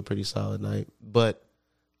 so that was a pretty solid night. But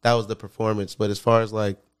that was the performance. But as far as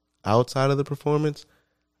like outside of the performance,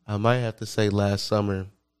 I might have to say last summer,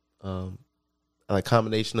 like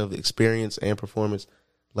combination of experience and performance.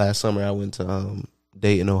 Last summer I went to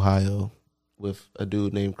Dayton, Ohio, with a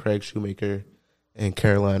dude named Craig Shoemaker and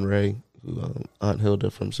Caroline Ray, who Aunt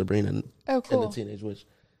Hilda from Sabrina and the Teenage Witch.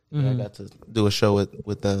 Mm-hmm. I got to do a show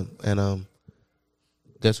with them, and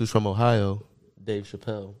guess who's from Ohio? Dave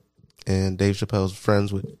Chappelle. And Dave Chappelle's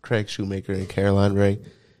friends with Craig Shoemaker and Caroline Ray,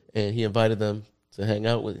 and he invited them to hang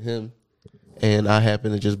out with him, and I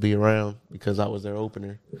happened to just be around because I was their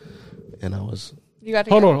opener, and I was. You got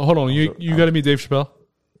to hold on. You got to meet Dave Chappelle.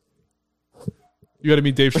 You got to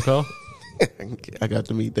meet Dave Chappelle. I got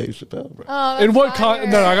to meet Dave Chappelle, bro. Oh, in what?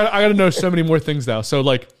 No, I got to know so many more things now. So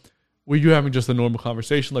like. Were you having just a normal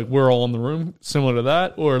conversation, like we're all in the room, similar to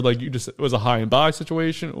that, or like you just it was a high and by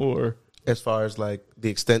situation, or as far as like the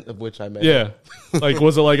extent of which I met? Yeah, like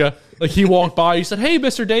was it like he walked by, he said, "Hey,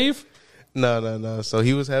 Mr. Dave." No. So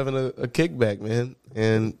he was having a kickback, man,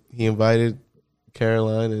 and he invited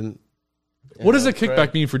Caroline and what does a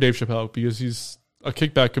kickback mean for Dave Chappelle? Because a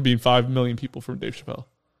kickback could mean 5 million people from Dave Chappelle.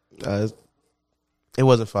 It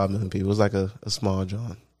wasn't 5 million people. It was like a small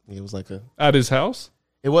John. It was like at his house.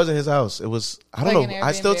 It wasn't his house. It was I don't like know.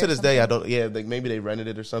 I still to this day I don't. Yeah, like maybe they rented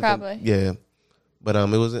it or something. Probably. Yeah, but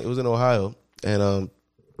it was in Ohio, and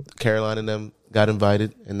Caroline and them got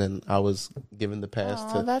invited, and then I was given the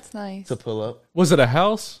pass that's nice to pull up. Was it a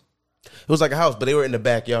house? It was like a house, but they were in the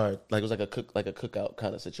backyard. Like it was like a cookout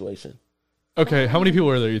kind of situation. Okay, how many people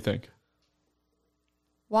were there? You think?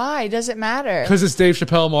 Why does it matter? Because it's Dave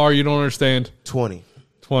Chappelle, Mar. You don't understand. 20,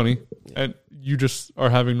 and you just are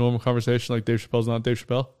having normal conversation like Dave Chappelle's not Dave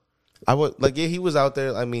Chappelle. I was like, yeah, he was out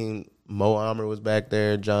there. I mean, Mo Amer was back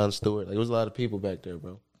there, Jon Stewart. Like, there was a lot of people back there,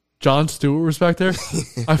 bro. Jon Stewart was back there.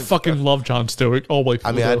 I fucking love Jon Stewart. Oh my!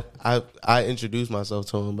 I mean, I introduced myself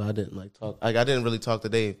to him, but I didn't like talk. Like, I didn't really talk to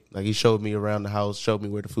Dave. Like, he showed me around the house, showed me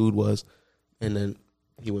where the food was, and then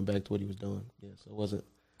he went back to what he was doing. Yeah, so it wasn't.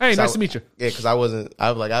 Hey, nice to meet you. Yeah, because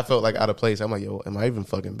I felt like out of place. I'm like, yo, am I even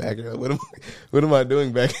fucking back here? What am I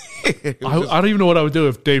doing back here? I don't even know what I would do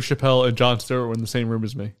if Dave Chappelle and Jon Stewart were in the same room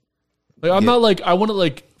as me. Like, I'm not like, I want to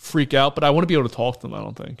like freak out, but I want to be able to talk to them, I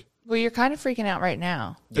don't think. Well, you're kind of freaking out right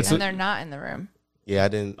now. And they're not in the room. Yeah, I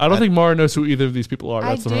don't think Mara knows who either of these people are.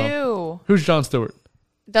 That's I do. Who's Jon Stewart?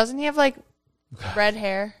 Doesn't he have like red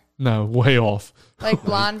hair? No, way off. Like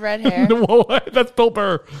blonde red hair? No, that's Bill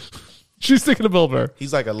Burr. She's thinking of Bill Burr. He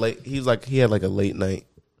had like a late night.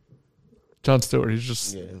 Jon Stewart, he's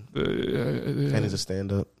just... Yeah. And he's a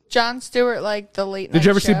stand-up. Jon Stewart, like the late night Did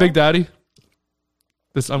you ever see show? Big Daddy?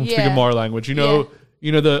 I'm speaking Mar language. You know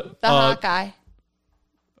the hot guy.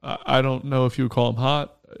 I don't know if you would call him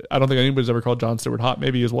hot. I don't think anybody's ever called Jon Stewart hot.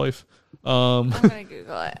 Maybe his wife. I'm gonna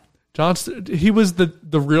Google it. He was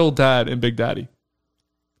the real dad in Big Daddy.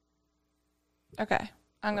 Okay,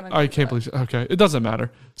 I'm gonna. I can't believe. Okay, it doesn't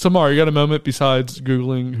matter. So, Mar, you got a moment besides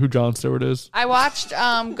googling who Jon Stewart is? I watched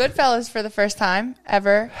Goodfellas for the first time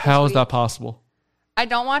ever. How is that possible? I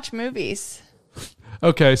don't watch movies.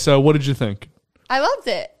 Okay, so what did you think? I loved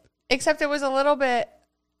it, except it was a little bit.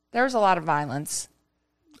 There was a lot of violence.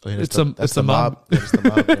 Oh, yeah, It's a mob. That's the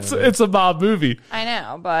mob It's a mob movie. I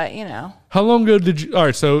know, but you know. How long ago did you? All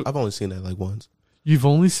right, so I've only seen that like once. you've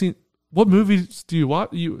only seen what movies do you watch?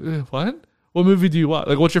 What? What movie do you watch?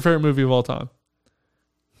 Like, what's your favorite movie of all time?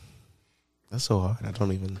 That's so hard. I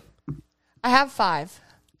don't even. I have 5.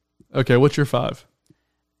 Okay, what's your 5?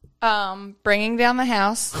 Bringing Down the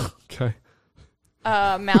House. Okay.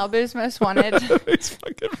 Malibu's Most Wanted. These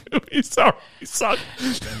fucking movies are suck.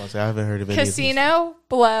 I haven't heard of any. Casino,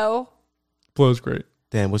 Blow. Blow's great.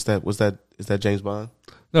 Damn, what's that? Is that James Bond?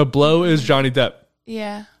 No, Blow is Johnny Depp.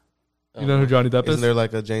 Yeah. You know who Johnny Depp is? Isn't there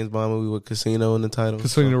like a James Bond movie with Casino in the title?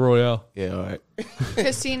 Casino Royale. Yeah, all right.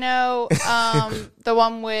 Casino, the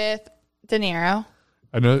one with De Niro.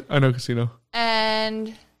 I know Casino.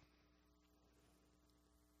 And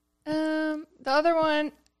the other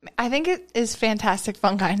one, I think it is Fantastic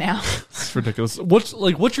Fungi now. It's ridiculous.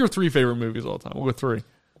 What's your 3 favorite movies of all time? We'll go 3.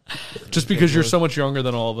 Just because you're so much younger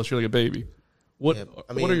than all of us, you're like a baby. What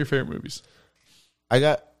are your favorite movies? I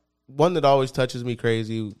got one that always touches me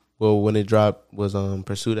crazy. Well, when it dropped was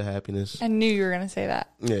Pursuit of Happiness. I knew you were gonna say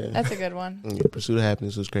that. Yeah, that's a good one. Yeah, Pursuit of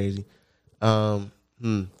Happiness was crazy. If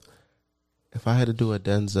I had to do a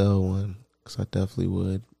Denzel one, because I definitely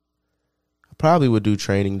would, I probably would do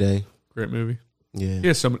Training Day. Great movie. Yeah,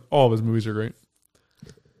 yeah. All of his movies are great.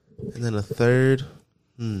 And then a third.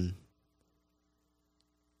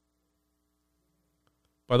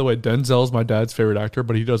 By the way, Denzel's my dad's favorite actor,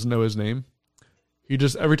 but he doesn't know his name. He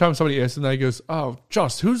just, every time somebody asks him that, he goes, "Oh,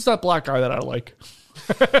 Just, who's that black guy that I like?"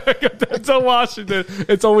 Denzel Washington.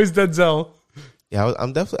 It's always Denzel. Yeah,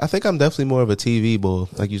 I think I'm definitely more of a TV bull.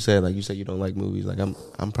 Like you said you don't like movies. Like I'm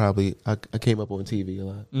probably I came up on TV a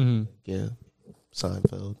lot. Mm-hmm. Yeah,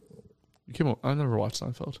 Seinfeld. You came up. I never watched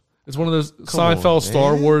Seinfeld. It's one of those Seinfeld,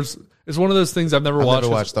 Star Wars. It's one of those things I've never watched.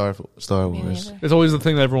 Never watched Star Wars. It's always the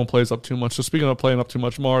thing that everyone plays up too much. So speaking of playing up too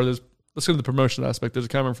much, let's go to the promotion aspect. There's a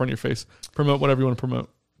camera in front of your face. Promote whatever you want to promote.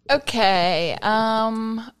 Okay.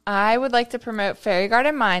 I would like to promote Fairy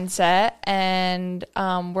Garden Mindset, and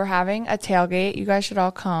we're having a tailgate. You guys should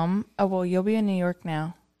all come. Oh, well, you'll be in New York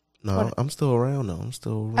now. No, I'm still around though. I'm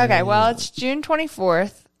still around. Okay, well, it's June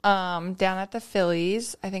 24th, down at the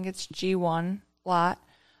Phillies. I think it's G1 lot.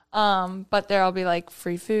 But there'll be like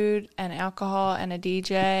free food and alcohol and a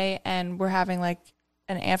DJ, and we're having like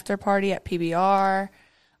an after party at PBR.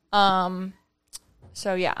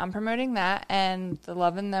 So yeah, I'm promoting that and the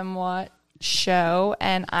Love and Them What show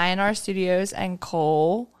and INR Studios and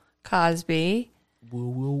Cosby.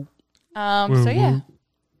 Woo. So yeah.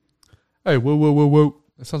 Hey, whoa.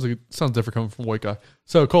 That sounds different coming from a white guy.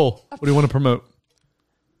 So Cole, what do you want to promote?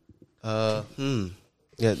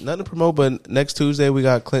 Yeah, nothing to promote, but next Tuesday we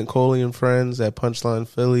got Clint Coley and friends at Punchline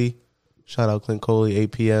Philly. Shout out Clint Coley,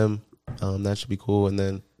 8 p.m. That should be cool. And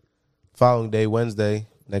then following day, Wednesday,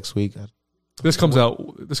 next week. This comes out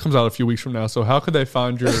a few weeks from now. So how could they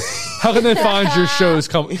find your shows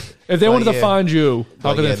coming? If they wanted to find you,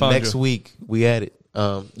 how could they find you? Next week we at it.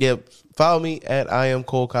 Follow me at I am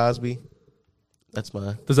Cole Cosby. That's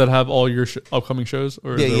mine. Does that have all your upcoming shows?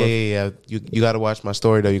 Or yeah. You got to watch my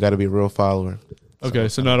story though. You got to be a real follower. Okay,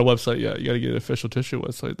 so not a website yet. You got to get an official tissue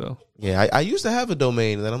website though. Yeah, I used to have a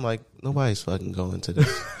domain, and then I'm like, nobody's fucking going to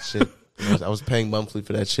this shit. I was paying monthly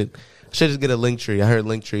for that shit. I should just get a Linktree. I heard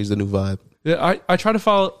Linktree is the new vibe. Yeah, I try to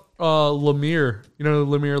follow Lemire. You know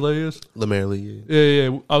who Lemire Lee is? Lemire Lee.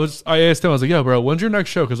 Yeah. I asked him. I was like, "Yo, bro, when's your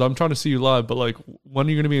next show? Because I'm trying to see you live. But like, when are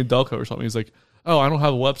you going to be in Delco or something?" He's like, "Oh, I don't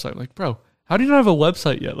have a website." I'm like, bro, how do you not have a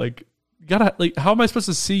website yet? Like, you gotta like, how am I supposed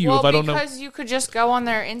to see you if I don't know? Because you could just go on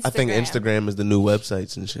their Instagram. I think Instagram is the new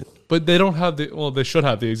websites and shit. But they don't have they should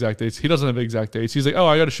have the exact dates. He doesn't have the exact dates. He's like, "Oh,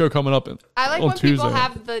 I got a show coming up." I like on when Tuesday. people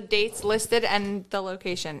have the dates listed and the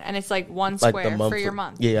location, and it's like one square for your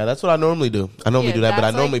month. Yeah, that's what I normally do. I normally do that, but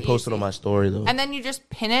I normally post it on my story though. And then you just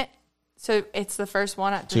pin it, so it's the first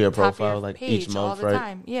one at the your top profile, of your like page each month, all the right?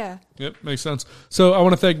 time. Yeah. Yep, makes sense. So I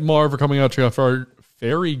want to thank Mar for coming out to our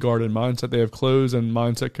Fairy Garden Mindset. They have clothes and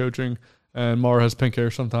mindset coaching, and Mar has pink hair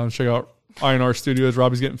sometimes. Check out INR Studios.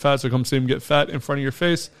 Robbie's getting fat, so come see him get fat in front of your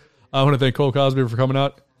face. I want to thank Cole Cosby for coming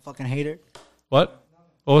out. Fucking hater. What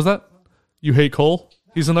was that? You hate Cole?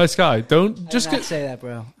 He's a nice guy. Don't just say that,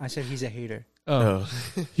 bro. I said he's a hater. Oh.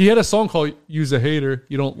 He had a song called "You's a Hater."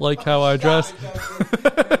 You don't like how I dress.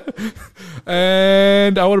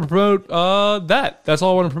 And I want to promote that. That's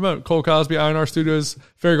all I want to promote. Cole Cosby, INR Studios,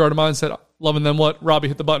 Fairy Garden Mindset, Loving Them What. Robbie,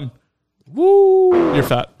 hit the button. Woo! You're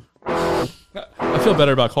fat. I feel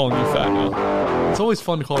better about calling you fat now. It's always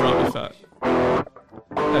fun to call Robbie fat. Hey,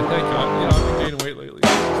 thank you.